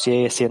amigo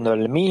sigue siendo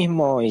el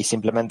mismo y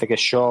simplemente que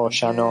yo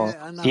ya no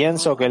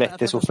pienso que él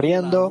esté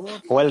sufriendo?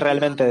 ¿O él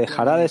realmente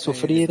dejará de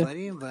sufrir?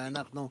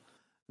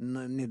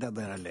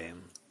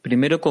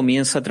 Primero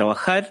comienza a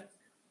trabajar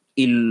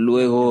y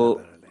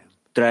luego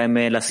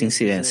tráeme las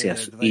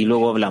incidencias y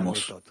luego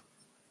hablamos.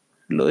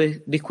 Lo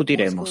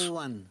discutiremos.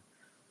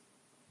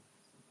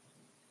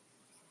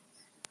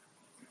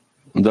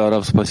 Да,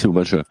 Рав, спасибо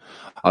большое.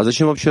 А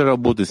зачем вообще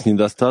работать с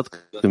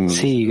недостатками?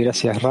 Sí,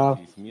 gracias, Rab.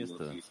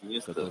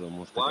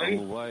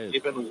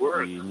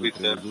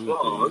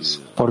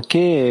 ¿Por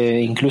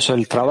qué incluso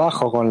el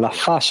trabajo con las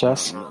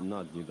fallas?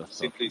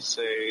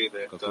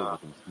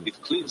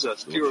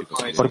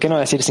 ¿Por qué no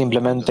decir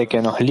simplemente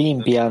que nos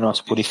limpia,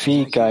 nos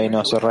purifica y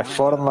nos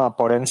reforma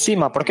por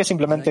encima? ¿Por qué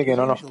simplemente que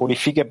no nos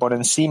purifique por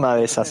encima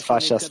de esas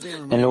fallas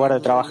en lugar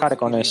de trabajar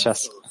con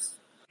ellas?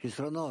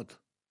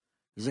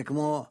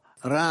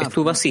 Es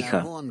tu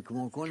vasija.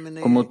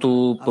 ¿Cómo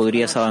tú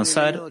podrías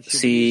avanzar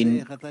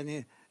sin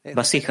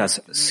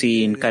vasijas,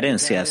 sin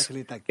carencias?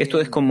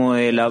 Esto es como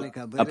el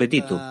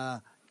apetito.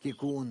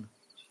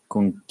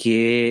 ¿Con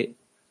qué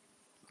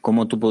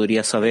 ¿Cómo tú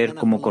podrías saber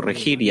cómo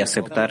corregir y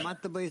aceptar?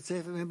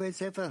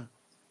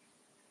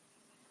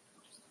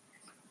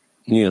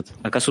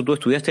 ¿Acaso tú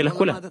estudiaste en la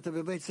escuela?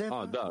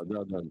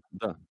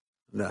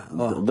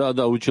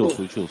 Да,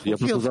 учился. Я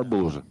просто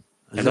забыл уже.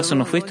 ¿Acaso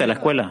no fuiste a la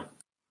escuela?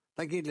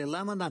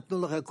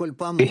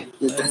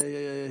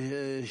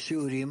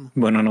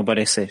 Bueno, no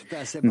parece.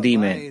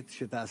 Dime,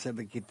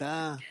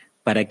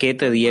 ¿para qué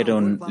te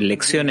dieron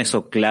lecciones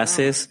o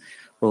clases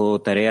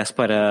o tareas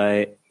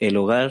para el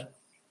hogar?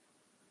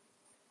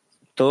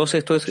 Todos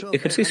estos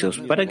ejercicios,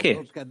 ¿para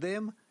qué?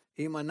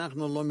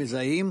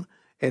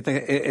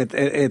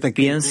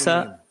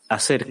 Piensa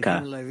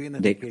acerca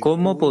de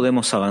cómo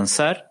podemos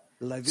avanzar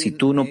si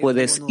tú no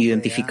puedes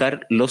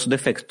identificar los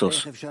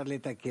defectos.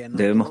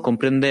 Debemos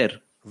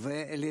comprender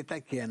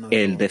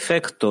el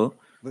defecto,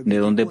 de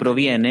dónde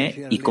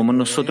proviene y cómo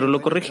nosotros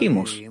lo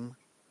corregimos.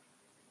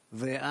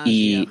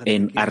 Y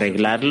en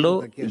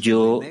arreglarlo,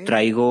 yo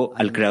traigo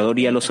al Creador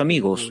y a los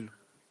amigos.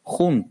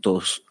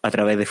 Juntos, a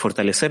través de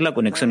fortalecer la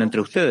conexión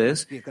entre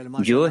ustedes,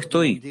 yo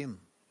estoy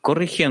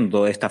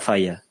corrigiendo esta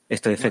falla,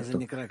 este defecto.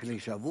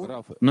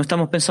 No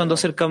estamos pensando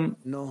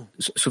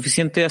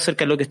suficiente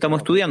acerca de lo que estamos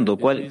estudiando.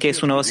 ¿Qué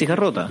es una vasija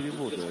rota?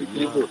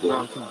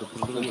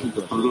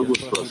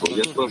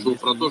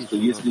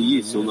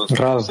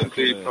 Rab,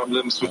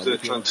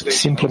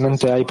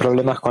 simplemente hay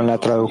problemas con la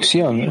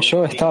traducción.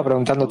 Yo estaba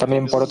preguntando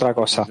también por otra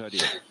cosa.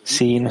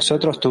 Si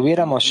nosotros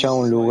tuviéramos ya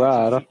un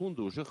lugar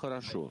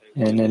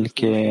en el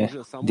que,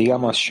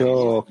 digamos,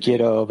 yo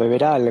quiero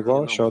beber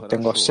algo, yo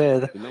tengo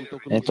sed,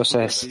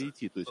 entonces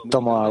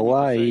tomo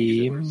agua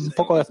y un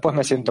poco después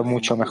me siento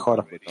mucho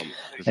mejor.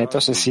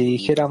 Entonces, si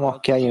dijéramos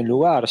que hay un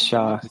lugar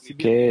ya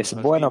que es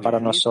bueno para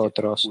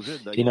nosotros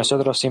y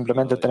nosotros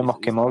simplemente tenemos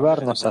que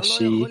movernos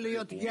allí,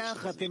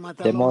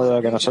 de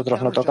modo que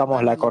nosotros no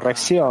tocamos la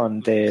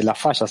corrección de las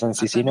fallas en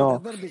sí,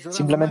 sino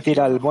simplemente ir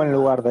al buen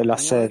lugar de la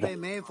sed.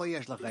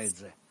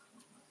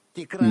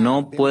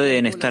 No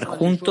pueden estar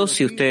juntos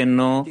si ustedes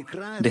no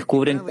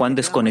descubren cuán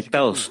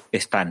desconectados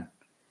están.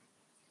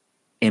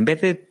 En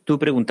vez de tú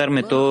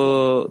preguntarme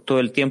todo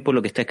el tiempo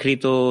lo que está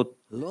escrito,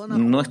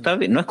 no está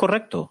bien, no es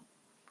correcto.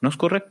 No es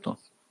correcto.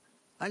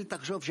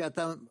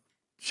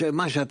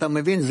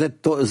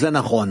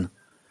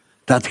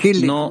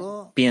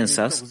 No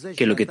piensas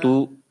que lo que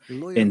tú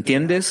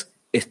entiendes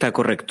está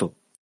correcto.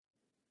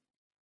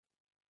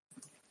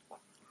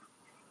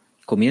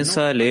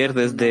 Comienza a leer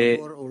desde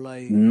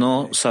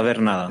no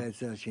saber nada.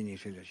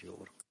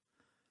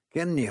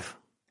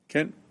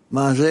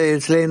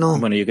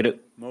 Bueno,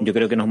 yo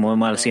creo que nos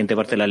movemos a la siguiente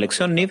parte de la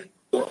lección, Niv.